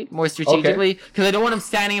side, more strategically, because I don't want him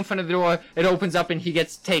standing in front of the door. It opens up and he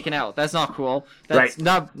gets taken out. That's not cool. That's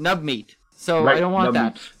Right. nub meat. So Right, I don't want nub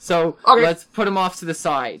that. meat. So Okay. let's put him off to the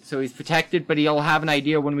side so he's protected, but he'll have an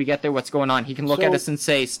idea when we get there what's going on. He can look So- at us and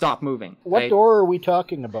say, "Stop moving." What right? door are we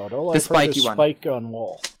talking about? Oh, The I've heard spiky a one. spike on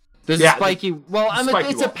wall. There's Yeah, a spiky. Well, spiky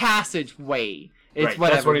it's a wall. passageway. It's Right, that's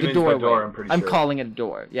whatever. what he The means by doorway. door, I'm pretty sure. calling it a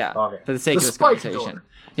door. Yeah. Okay. For the sake The of this spiky conversation. door.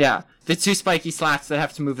 Yeah. The two spiky slats that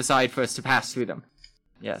have to move aside for us to pass through them.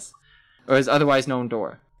 Yes. Or as otherwise known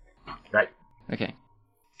door. Right. Okay.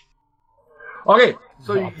 Okay,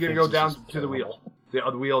 so you're Oh, gonna go this down is to the wheel. The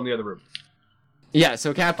other wheel in the other room. Yeah.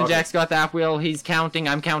 So Captain Okay. Jack's got that wheel. He's counting.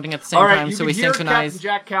 I'm counting at the same All right, time. you So can we hear synchronize. Captain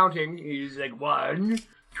Jack counting. He's like 1,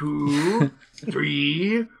 2,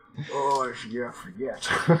 3. Oh, I forget.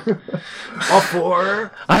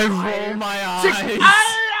 4. I roll my 6. eyes.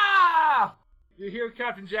 Ah! You hear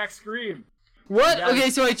Captain Jack scream. What? Yeah. Okay.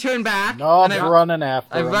 So I turn back. Knob's and I running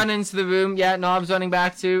after I him. run into the room. Yeah. Knob's running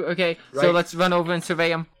back too. Okay. So Right. let's run over and survey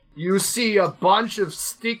him. You see a bunch of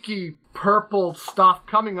sticky purple stuff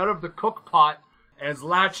coming out of the cook pot and is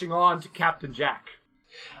latching on to Captain Jack.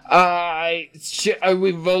 Are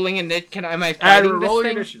we rolling in it? Am I And fighting we're this rolling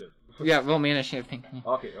thing? initiative. Yeah, roll me initiative thing.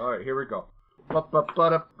 Okay, alright, here we go.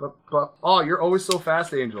 Oh, you're always so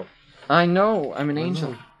fast, Angel. I know, I'm an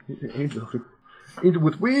angel. Angel. Angel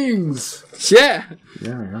with wings. Yeah!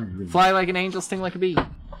 Yeah. Fly like an angel, sting like a bee.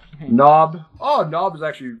 Knob. Oh, Knob is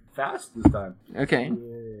actually fast this time. Okay.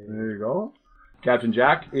 There you go. Captain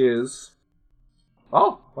Jack is...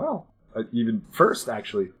 Oh, wow. Even first,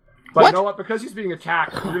 actually. But What? you know what? Because he's being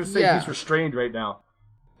attacked, we're going to say Yeah. he's restrained right now.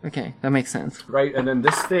 Okay, that makes sense. Right, and then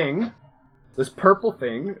this thing, this purple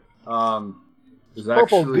thing, is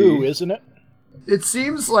Purple actually... goo, isn't it? It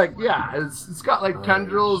seems like, yeah, it's got like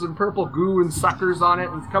tendrils and purple goo and suckers on it,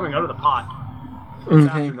 and it's coming out of the pot. It's Okay.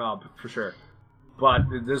 after Knob, for sure. But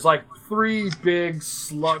there's like 3 big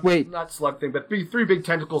slug... Wait. Not slug thing, but 3 big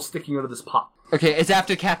tentacles sticking out of this pot. Okay, it's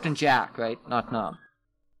after Captain Jack, right? Not Knob.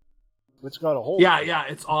 It's got a hole. Yeah,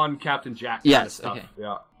 it's on Captain Jack. Yes, kind of okay. stuff.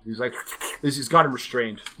 Yeah, he's like, he's got him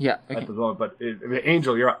restrained Yeah, at okay. the moment. But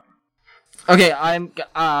Angel, you're up. Okay,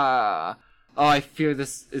 oh, I fear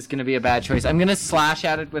this is gonna be a bad choice. I'm gonna slash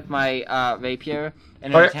at it with my, rapier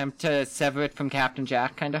in an Okay. attempt to sever it from Captain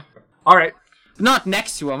Jack, kinda. All right. Not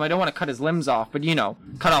next to him, I don't want to cut his limbs off, but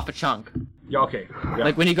cut off a chunk. Yeah. Okay. Yeah.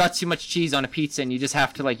 Like when you got too much cheese on a pizza and you just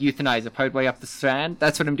have to like euthanize it partway up the strand.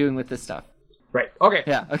 That's what I'm doing with this stuff. right. Okay.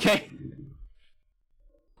 Yeah. Okay.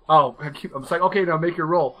 Oh, I'm just like, okay, now make your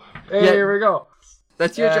roll. Hey, here we go.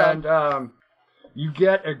 That's your job. And you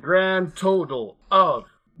get a grand total of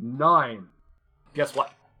 9. Guess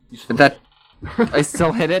what? You still But I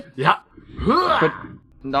still hit it? Yeah. But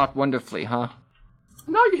not wonderfully, huh?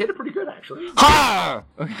 No, you hit it pretty good, actually. Ha!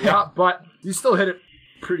 Okay. Yeah, but you still hit it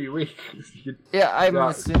pretty weak. Yeah, I'm got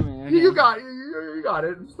assuming. Okay. You got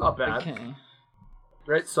it. It's not bad. Okay.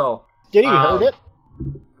 Right, so... Did he hurt it?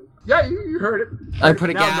 Yeah, you heard it. I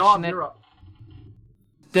put a Now, gash Nob, in it. you're up.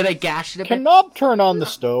 Did I gash it a Can bit? Nob turn on the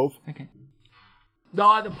stove? Okay.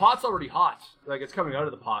 No, the pot's already hot. Like, it's coming out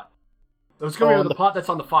of the pot. It was coming out of the pot that's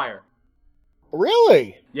on the fire.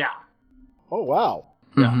 Really? Yeah. Oh, wow.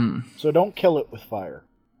 Yeah. Mm-hmm. So don't kill it with fire.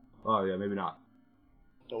 Oh, yeah, maybe not.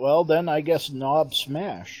 Well, then I guess Nob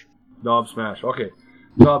smash. Nob smash. Okay.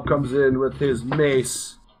 Nob comes in with his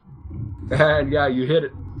mace. And, yeah, you hit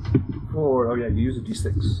it. For, you use a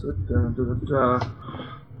d6.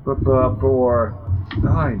 For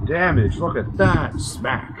 9 damage. Look at that.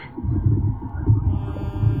 Smack.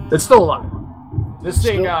 It's still alive. This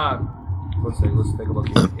thing, let's take a look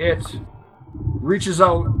here. It reaches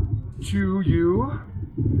out to you.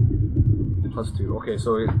 +2. Okay,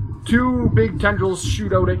 so 2 big tendrils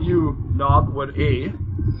shoot out at you, Nob. Would a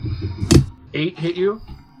 8 hit you?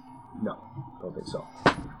 No, don't think so.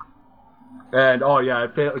 And,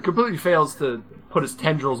 it completely fails to put his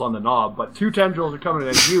tendrils on the knob, but 2 tendrils are coming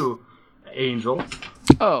at you, Angel.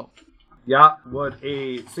 Oh. Yeah, would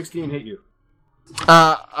a 16 hit you?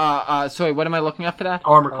 Sorry, what am I looking up for that?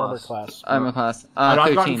 Armor Armor class. class. Armor class. And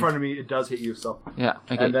I've got in 13. front of me, it does hit you, so. Yeah,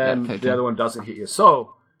 okay. And then 13. the other one doesn't hit you.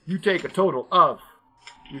 So, you take a total of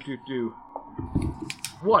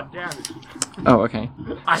 1 damage. Oh, okay.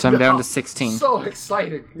 So I'm down to 16. So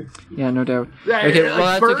exciting. Yeah, no doubt. Yeah, Okay, it well,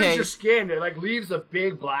 that's burns okay. your skin. It leaves a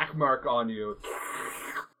big black mark on you.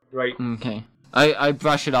 Right. Okay. I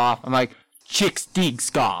brush it off. I'm like, chicks dig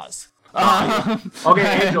scars.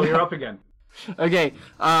 Okay, Angel, you're up again. Okay,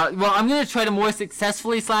 well, I'm gonna try to more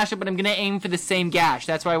successfully slash it, but I'm gonna aim for the same gash.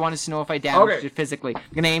 That's why I wanted to know if I damaged it physically. I'm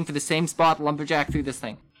gonna aim for the same spot, lumberjack through this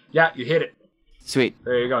thing. Yeah, you hit it. Sweet.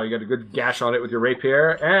 There you go. You got a good gash on it with your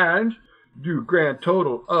rapier, and do grand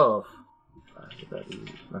total of.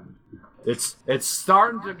 It's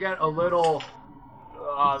starting to get a little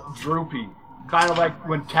droopy, kind of like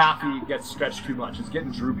when taffy gets stretched too much. It's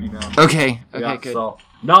getting droopy now. Okay, Yeah, good. So,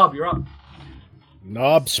 Nob, you're up.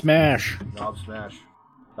 Nob smash. Nob smash.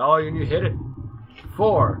 Oh, and you hit it.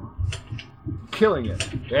 4. Killing it.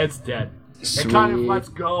 It's dead. Sweet. It kind of lets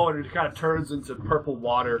go and it kind of turns into purple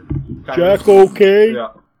water. Jack, okay? Yeah.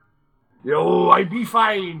 Yo, I be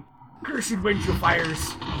fine. Cursed windshield fires.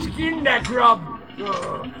 Skin that grub.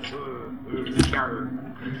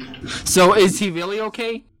 So, is he really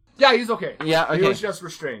okay? Yeah, he's okay. Yeah, okay. He was just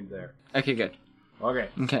restrained there. Okay, good. Okay.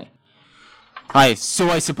 Hi, so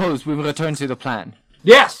I suppose we will return to the plan.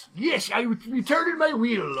 Yes, I returned my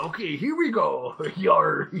wheel. Okay, here we go.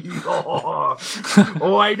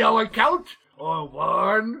 Oh, I now I count.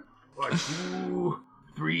 1, 2,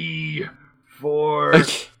 3, 4. Okay.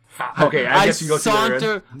 Okay, I guess you go to the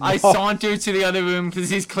other end. I saunter to the other room because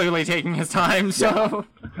he's clearly taking his time. So,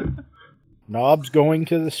 Nob's going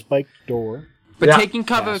to the spiked door. but Yeah. taking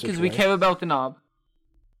cover because we Passageway. care about the knob.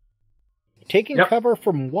 Taking Yep. cover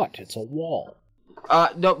from what? It's a wall.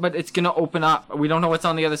 No, but it's gonna open up. We don't know what's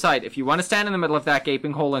on the other side. If you want to stand in the middle of that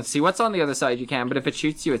gaping hole and see what's on the other side, you can. But if it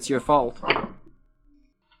shoots you, it's your fault.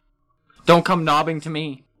 Don't come knobbing to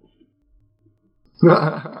me.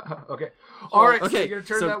 Okay. Alright, so okay, you're going to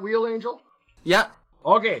turn so- that wheel, Angel? Yeah,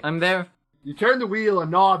 Okay. I'm there. You turn the wheel, and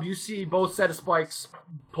Nob, you see both set of spikes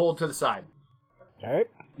pulled to the side. Alright.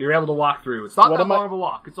 You're able to walk through. It's not What that am I- long of a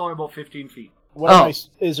walk. It's only about 15 feet. What Oh. am I,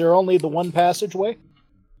 is there only the one passageway?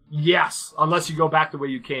 Yes, unless you go back the way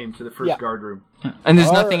you came to the first Yeah. guard room. And there's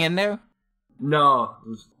All nothing right. in there? No.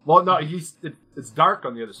 It's dark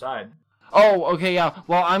on the other side. Oh, okay, yeah.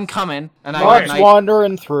 Well, I'm coming, and I Alright. got Nob's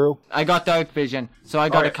wandering through. I got dark vision, so I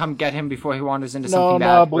gotta Alright. come get him before he wanders into No, something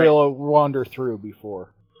Nob bad. will wander through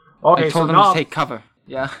before. Okay, I told so him Nob, to take cover.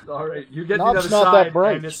 Yeah. alright, you get Nob's to the not other that side,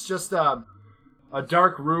 bright. and it's just a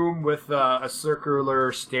dark room with a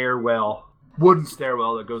circular stairwell, wooden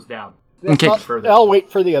stairwell that goes down. Okay. Further. I'll wait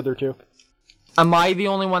for the other two. Am I the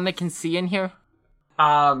only one that can see in here?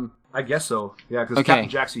 I guess so. Yeah, because Okay. Captain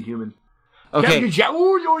Jack's a human. Okay. Captain Jack,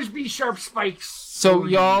 those be sharp spikes. So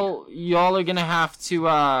y'all are gonna have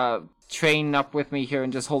to train up with me here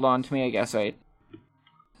and just hold on to me, I guess, right?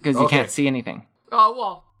 Because you Okay. can't see anything. Oh,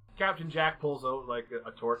 well, Captain Jack pulls out like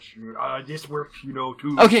a torch. This works,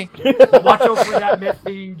 too. Okay. Watch out for that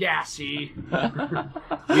methane gas, see?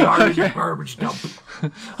 We are in the garbage dump.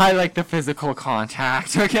 I like the physical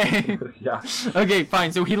contact. Okay. Yeah. Okay,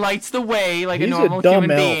 fine. So he lights the way like He's a a normal dumb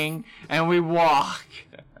human elf. being, and we walk.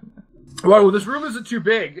 Well, this room isn't too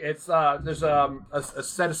big. It's there's a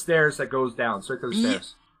set of stairs that goes down, circular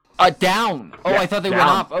stairs. Down. Oh, Yeah, I thought they down. went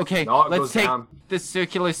up. Okay, No, it let's goes take down. the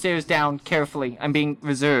circular stairs down carefully. I'm being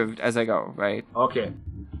reserved as I go, right? Okay.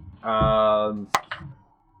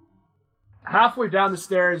 Halfway down the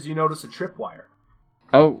stairs, you notice a tripwire.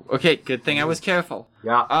 Oh, okay. Good thing I was careful.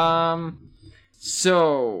 Yeah.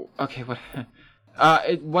 So, okay,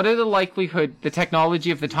 what are the likelihood, the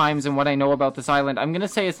technology of the times and what I know about this island? I'm gonna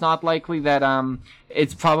say it's not likely that,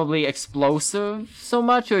 it's probably explosive so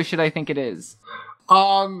much, or should I think it is?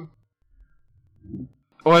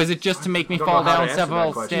 Or is it just to make me Don't fall know how to down answer several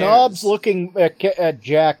that question. stairs? Knob's looking at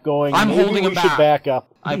Jack going, I'm maybe holding we him should back up.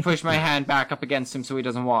 I push my hand back up against him so he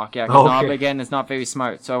doesn't walk. Yeah, because Okay. Nob, again, is not very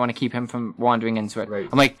smart, so I want to keep him from wandering into it. Right.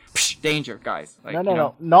 I'm like, psh, danger, guys. Like,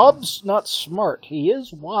 No. Knob's not smart. He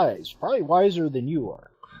is wise. Probably wiser than you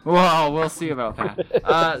are. Well, we'll see about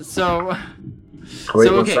that. So... Wait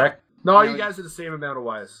so, one okay. sec. No, you guys are the same amount of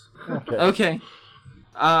wise. Okay.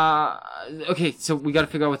 Okay, so we gotta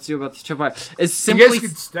figure out what to do about this tripwire. It's You guys simply can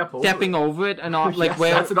step over stepping over it and off, like Yes,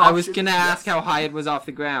 where that's an I was option. gonna ask Yes. how high it was off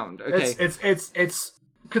the ground. Okay. It's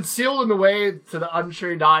concealed in the way to the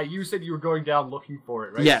untrained eye. You said you were going down looking for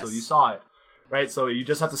it, right? Yes. So you saw it, right? So you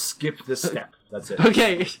just have to skip this step. That's it.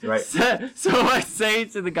 Okay. Right. So I say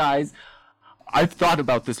to the guys, I've thought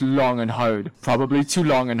about this long and hard. Probably too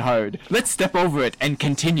long and hard. Let's step over it and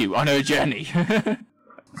continue on our journey.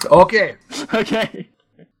 Okay. Okay.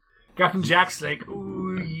 Captain Jack's like,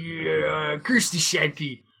 ooh, yeah, curse the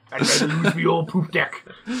shanty. I'd rather lose me old poop deck.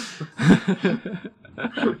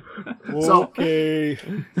 So- Okay.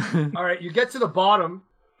 All right, you get to the bottom,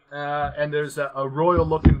 and there's a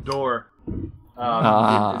royal-looking door.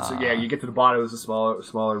 You get to the bottom. It's a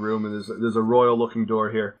smaller room, and there's a royal-looking door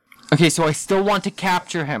here. Okay, so I still want to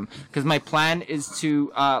capture him because my plan is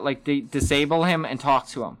to disable him and talk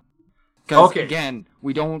to him. Because again,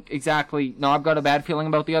 we don't exactly. No, I've got a bad feeling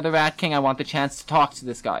about the other Rat King. I want the chance to talk to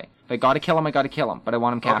this guy. If I gotta kill him, I gotta kill him. But I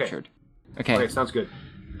want him captured. Okay, sounds good.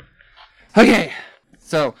 Okay.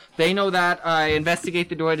 So they know that. I investigate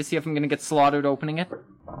the door to see if I'm gonna get slaughtered opening it.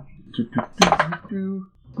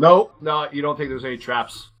 No, you don't think there's any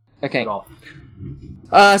traps Okay. at all.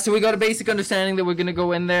 So we got a basic understanding that we're gonna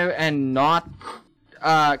go in there and not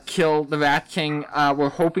kill the Rat King. We're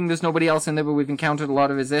hoping there's nobody else in there, but we've encountered a lot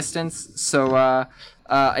of resistance. So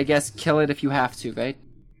I guess kill it if you have to, right?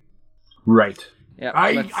 Right. Yeah.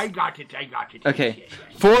 I let's- got it. Okay.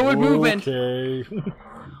 Forward movement. Okay.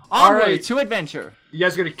 Onward Alright. to adventure. You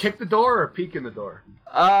guys gonna kick the door or peek in the door?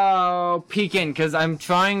 Oh, peek in, because I'm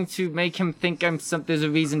trying to make him think there's a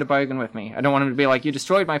reason to bargain with me. I don't want him to be like, you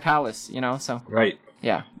destroyed my palace, so, Right.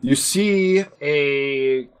 yeah. You see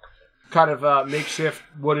a kind of makeshift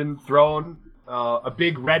wooden throne, a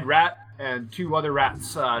big red rat, and two other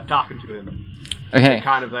rats talking to him. Okay.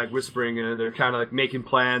 Kind of like whispering, and they're kind of like making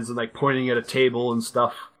plans and like pointing at a table and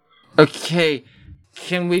stuff. Okay.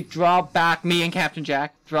 Can we draw back, me and Captain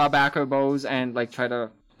Jack, draw back our bows and, try to,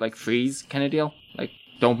 freeze kind of deal?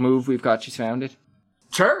 Don't move, we've got you surrounded.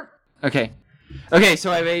 Sure. Okay. Okay,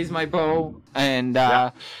 so I raise my bow and,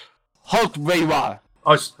 halt where you are.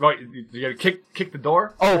 Oh, right. You gotta kick the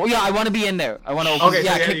door. Oh, yeah, I want to be in there. I want to open, Okay,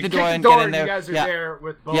 so kick you the kick door the and door get in there. You guys are yeah. there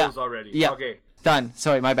with bows Yeah. already. Yeah. Okay. Done.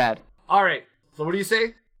 Sorry, my bad. All right. So what do you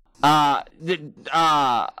say?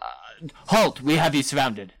 Halt, we have you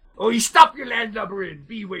surrounded. Oh, you stop your landlubbering.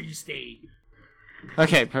 Be where you stay.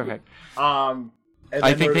 Okay, perfect. And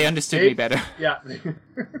I then think they they're- understood me better. Yeah.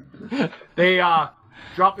 They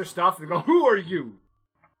drop their stuff and go, "Who are you?"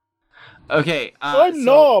 Okay, I'm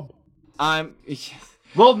Knob. I'm...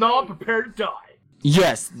 Well, no, I'm prepared to die.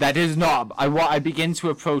 Yes, that is Knob. I begin to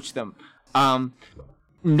approach them.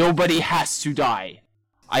 Nobody has to die.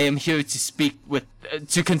 I am here to speak with...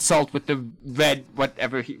 to consult with the red...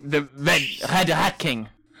 the red Hat King.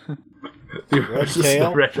 Red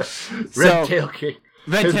Tail? Red Tail King.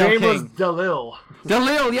 Red His Tail name King. was Dalil.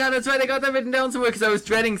 Dalil, yeah, that's right. I got that written down somewhere because I was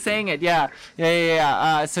dreading saying it. Yeah.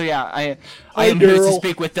 So yeah, I am here to Daryl.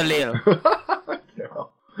 speak with Dalil.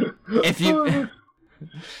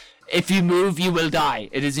 If you move, you will die.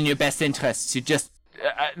 It is in your best interest to just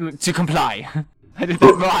to comply. I did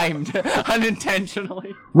that rhymed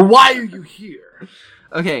unintentionally. Well, why are you here?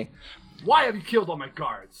 Okay, Why have you killed all my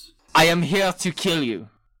guards? I am here to kill you.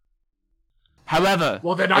 However,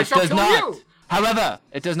 Well, then I it shall does kill not. you. However,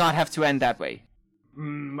 it does not have to end that way.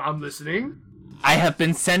 I'm listening. I have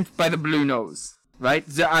been sent by the Blue Nose, right?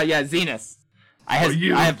 Zenus. I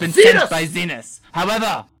have been Zenus! sent by Zenus.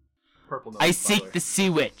 However, Purple Nose, I by the seek way. the Sea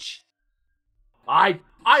Witch. I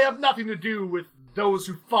have nothing to do with those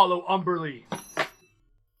who follow Umberly.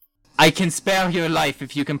 I can spare your life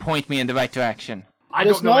if you can point me in the right direction. I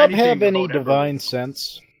Does don't know Nob anything have any about divine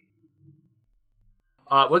sense?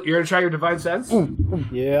 What, you're gonna try your divine sense?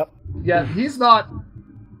 Yep. Yeah, he's not...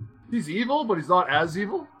 He's evil, but he's not as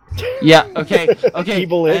evil. Yeah, okay.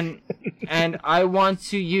 Evil-ish. And I want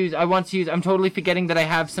to use, I'm totally forgetting that I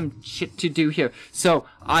have some shit to do here. So,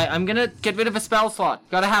 I'm gonna get rid of a spell slot.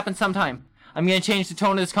 Gotta happen sometime. I'm gonna change the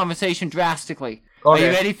tone of this conversation drastically. Okay. Are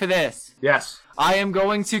you ready for this? Yes. I am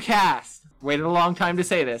going to cast, waited a long time to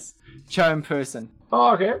say this, Charm Person.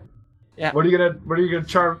 Oh, okay. Yeah. What are you gonna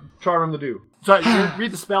charm him to do? Sorry,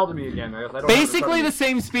 read the spell to me again. I don't Basically the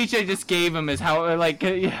same speech I just gave him is how, like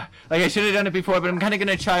I should have done it before, but I'm kind of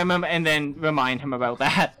gonna charm him and then remind him about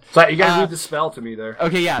that. So you gotta read the spell to me there.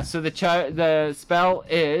 Okay, yeah. So the spell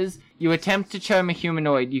is you attempt to charm a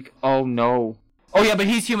humanoid. Oh no. Oh yeah, but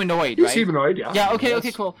he's humanoid, right? He's humanoid, yeah. Yeah.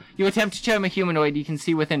 Okay, cool. You attempt to charm a humanoid you can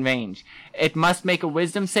see within range. It must make a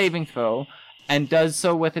Wisdom saving throw, and does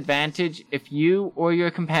so with advantage if you or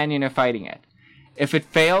your companion are fighting it. If it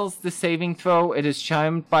fails the saving throw, it is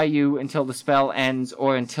charmed by you until the spell ends,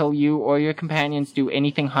 or until you or your companions do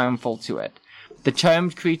anything harmful to it. The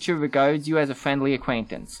charmed creature regards you as a friendly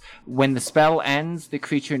acquaintance. When the spell ends, the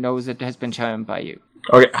creature knows it has been charmed by you.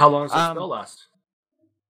 Okay, how long does the spell last?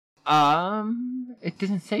 It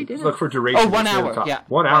didn't say, did it? Look for duration. Oh, 1 hour. Yeah,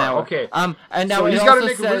 1 hour. Okay. And now So it he's also got to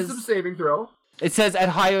make a says wisdom saving throw. it says at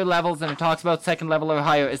higher levels, and it talks about second level or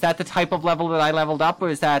higher. Is that the type of level that I leveled up, or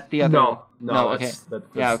is that the other? No. Okay. That's,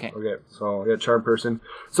 okay. Okay. So yeah, charm person.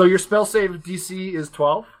 So your spell save DC is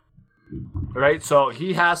 12. Right. So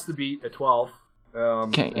he has to beat a 12.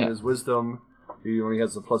 Okay. And his wisdom, he only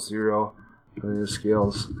has a +0. And his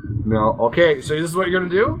skills. No. Okay. So this is what you're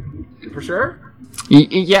gonna do, for sure.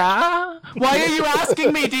 Yeah. Why are you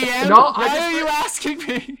asking me, DM? No, Why are you asking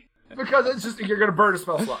me? Because it's just you're gonna burn a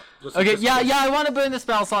spell slot. Okay. Yeah. I want to burn the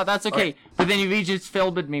spell slot. That's okay. Right. But then you just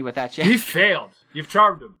filled me with that shit. He failed. You've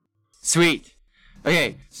charmed him. Sweet.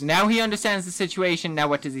 Okay. So now he understands the situation. Now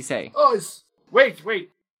what does he say? Oh, wait.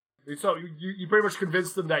 So you pretty much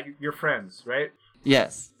convinced them that you're friends, right?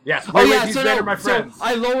 Yes. Yes. These men are my friends. So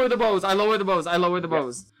I lower the bows.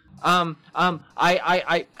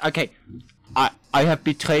 Okay. I have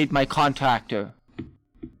betrayed my contractor.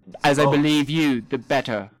 As I believe you, the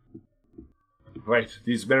better. Right.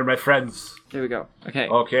 These men are my friends. There we go. Okay.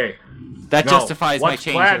 Okay. That justifies my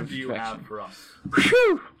change What plan of do you direction. have for us?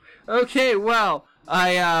 Whew. Okay, well,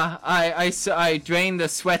 I drain the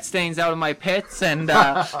sweat stains out of my pits and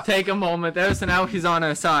take a moment there. So now he's on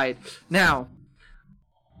our side. Now,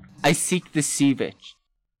 I seek the Sea Witch.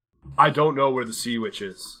 I don't know where the Sea Witch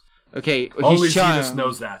is. Okay, Only he's charmed. Zenas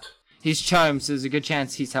knows that. He's charmed, so there's a good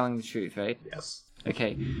chance he's telling the truth, right? Yes.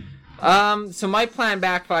 Okay. So my plan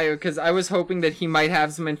backfired because I was hoping that he might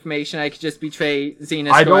have some information I could just betray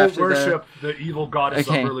Zenus. I don't worship the evil goddess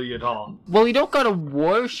Okay. Umberly at all. Well, you don't gotta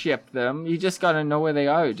worship them. You just gotta know where they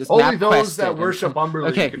are. Just Only map those quest that it. worship Umberly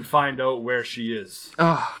Okay. can find out where she is.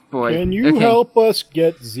 Oh boy. Can you Okay. help us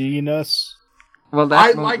get Zenus? Well, I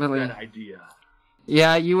that won't like really. that idea.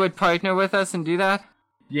 Yeah, you would partner with us and do that.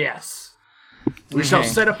 Yes. We shall Okay.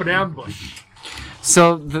 set up an ambush.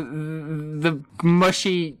 So the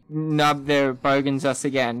mushy nub there bargains us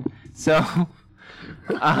again. So,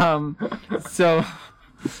 so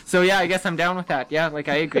yeah, I guess I'm down with that. Yeah, like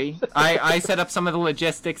I agree. I set up some of the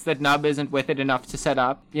logistics that Nub isn't with it enough to set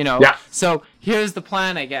up. You know. Yeah. So here's the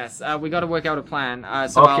plan, I guess. We got to work out a plan.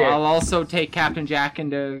 So Okay. I'll also take Captain Jack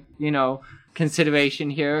into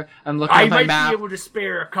consideration here. I'm looking I at my might map. be able to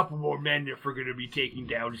spare a couple more men if we're going to be taking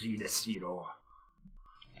down Zenus,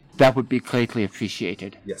 That would be greatly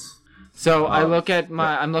appreciated. Yes. So I'm looking at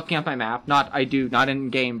my map. Not in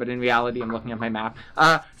game, but in reality, I'm looking at my map.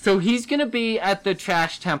 So he's gonna be at the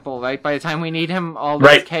trash temple, right? By the time we need him, all this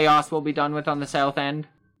Right. chaos will be done with on the south end.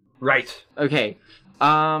 Right. Okay.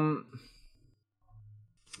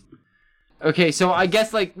 Okay, so I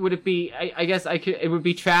guess would it be? I guess I could. It would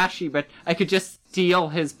be trashy, but I could just steal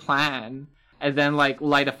his plan and then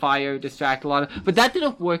light a fire, distract a lot of. But that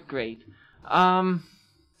didn't work great. Oh,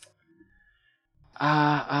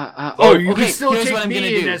 you okay, can still here's take what I'm gonna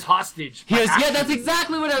me in do. as hostage. That's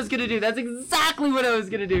exactly what I was gonna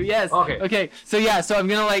do. Yes. Okay. So I'm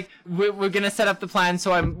gonna we're gonna set up the plan.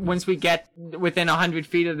 So once we get within 100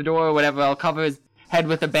 feet of the door or whatever, I'll cover his head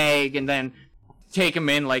with a bag and then take him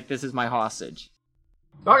in like this is my hostage.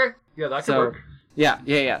 Okay. Yeah, that could So work.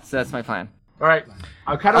 yeah. So that's my plan. All right.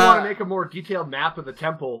 I kind of want to make a more detailed map of the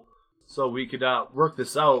temple so we could work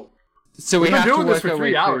this out. So we have to work this for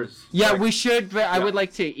 3 hours. Yeah, we should. I would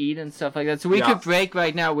like to eat and stuff like that. So we could break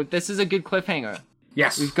right now. This is a good cliffhanger.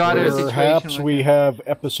 Yes. We've got a situation. Perhaps we have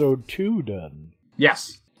episode 2 done.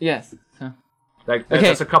 Yes. Yes.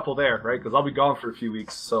 That's a couple there, right? Because I'll be gone for a few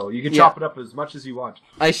weeks, so you can chop it up as much as you want.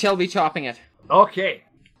 I shall be chopping it. Okay.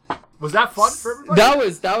 Was that fun for everybody?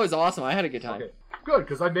 That was awesome. I had a good time. Okay. Good,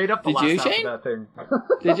 because I made up the last half of that thing.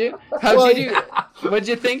 Did you? How'd you do? What'd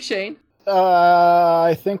you think, Shane?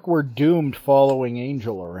 I think we're doomed following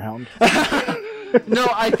Angel around. No,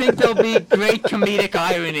 I think there'll be great comedic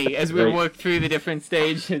irony as we work through the different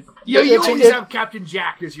stages. You always have Captain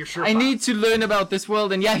Jack as your Sherpa. I need to learn about this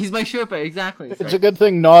world, and he's my Sherpa, exactly. It's a good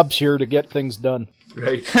thing Knob's here to get things done.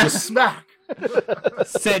 Right, just smack.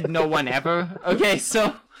 Said no one ever. Okay,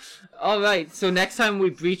 so... Alright, so next time we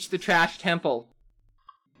breach the trash temple.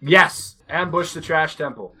 Yes, ambush the trash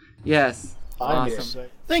temple. Yes. Awesome.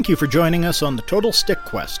 Thank you for joining us on the Total Stick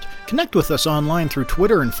Quest. Connect with us online through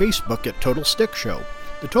Twitter and Facebook at Total Stick Show.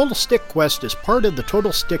 The Total Stick Quest is part of the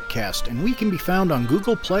Total Stick Cast, and we can be found on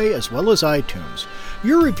Google Play as well as iTunes.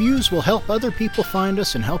 Your reviews will help other people find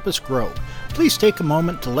us and help us grow. Please take a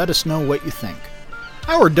moment to let us know what you think.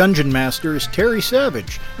 Our Dungeon Master is Terry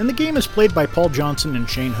Savage, and the game is played by Paul Johnson and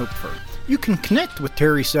Shane Hupfer. You can connect with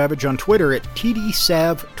Terry Savage on Twitter at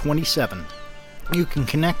TDSav27. You can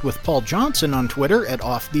connect with Paul Johnson on Twitter at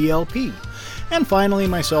OffTheLP. And finally,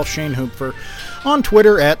 myself, Shane Hupfer, on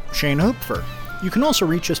Twitter at Shane Hupfer. You can also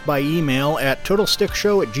reach us by email at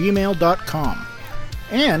totalstickshow@gmail.com.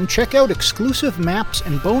 And check out exclusive maps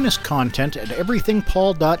and bonus content at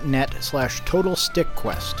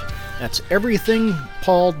everythingpaul.net/totalstickquest. That's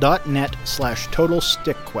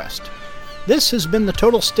everythingpaul.net/totalstickquest. This has been the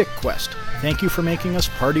Total Stick Quest. Thank you for making us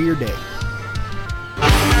part of your day.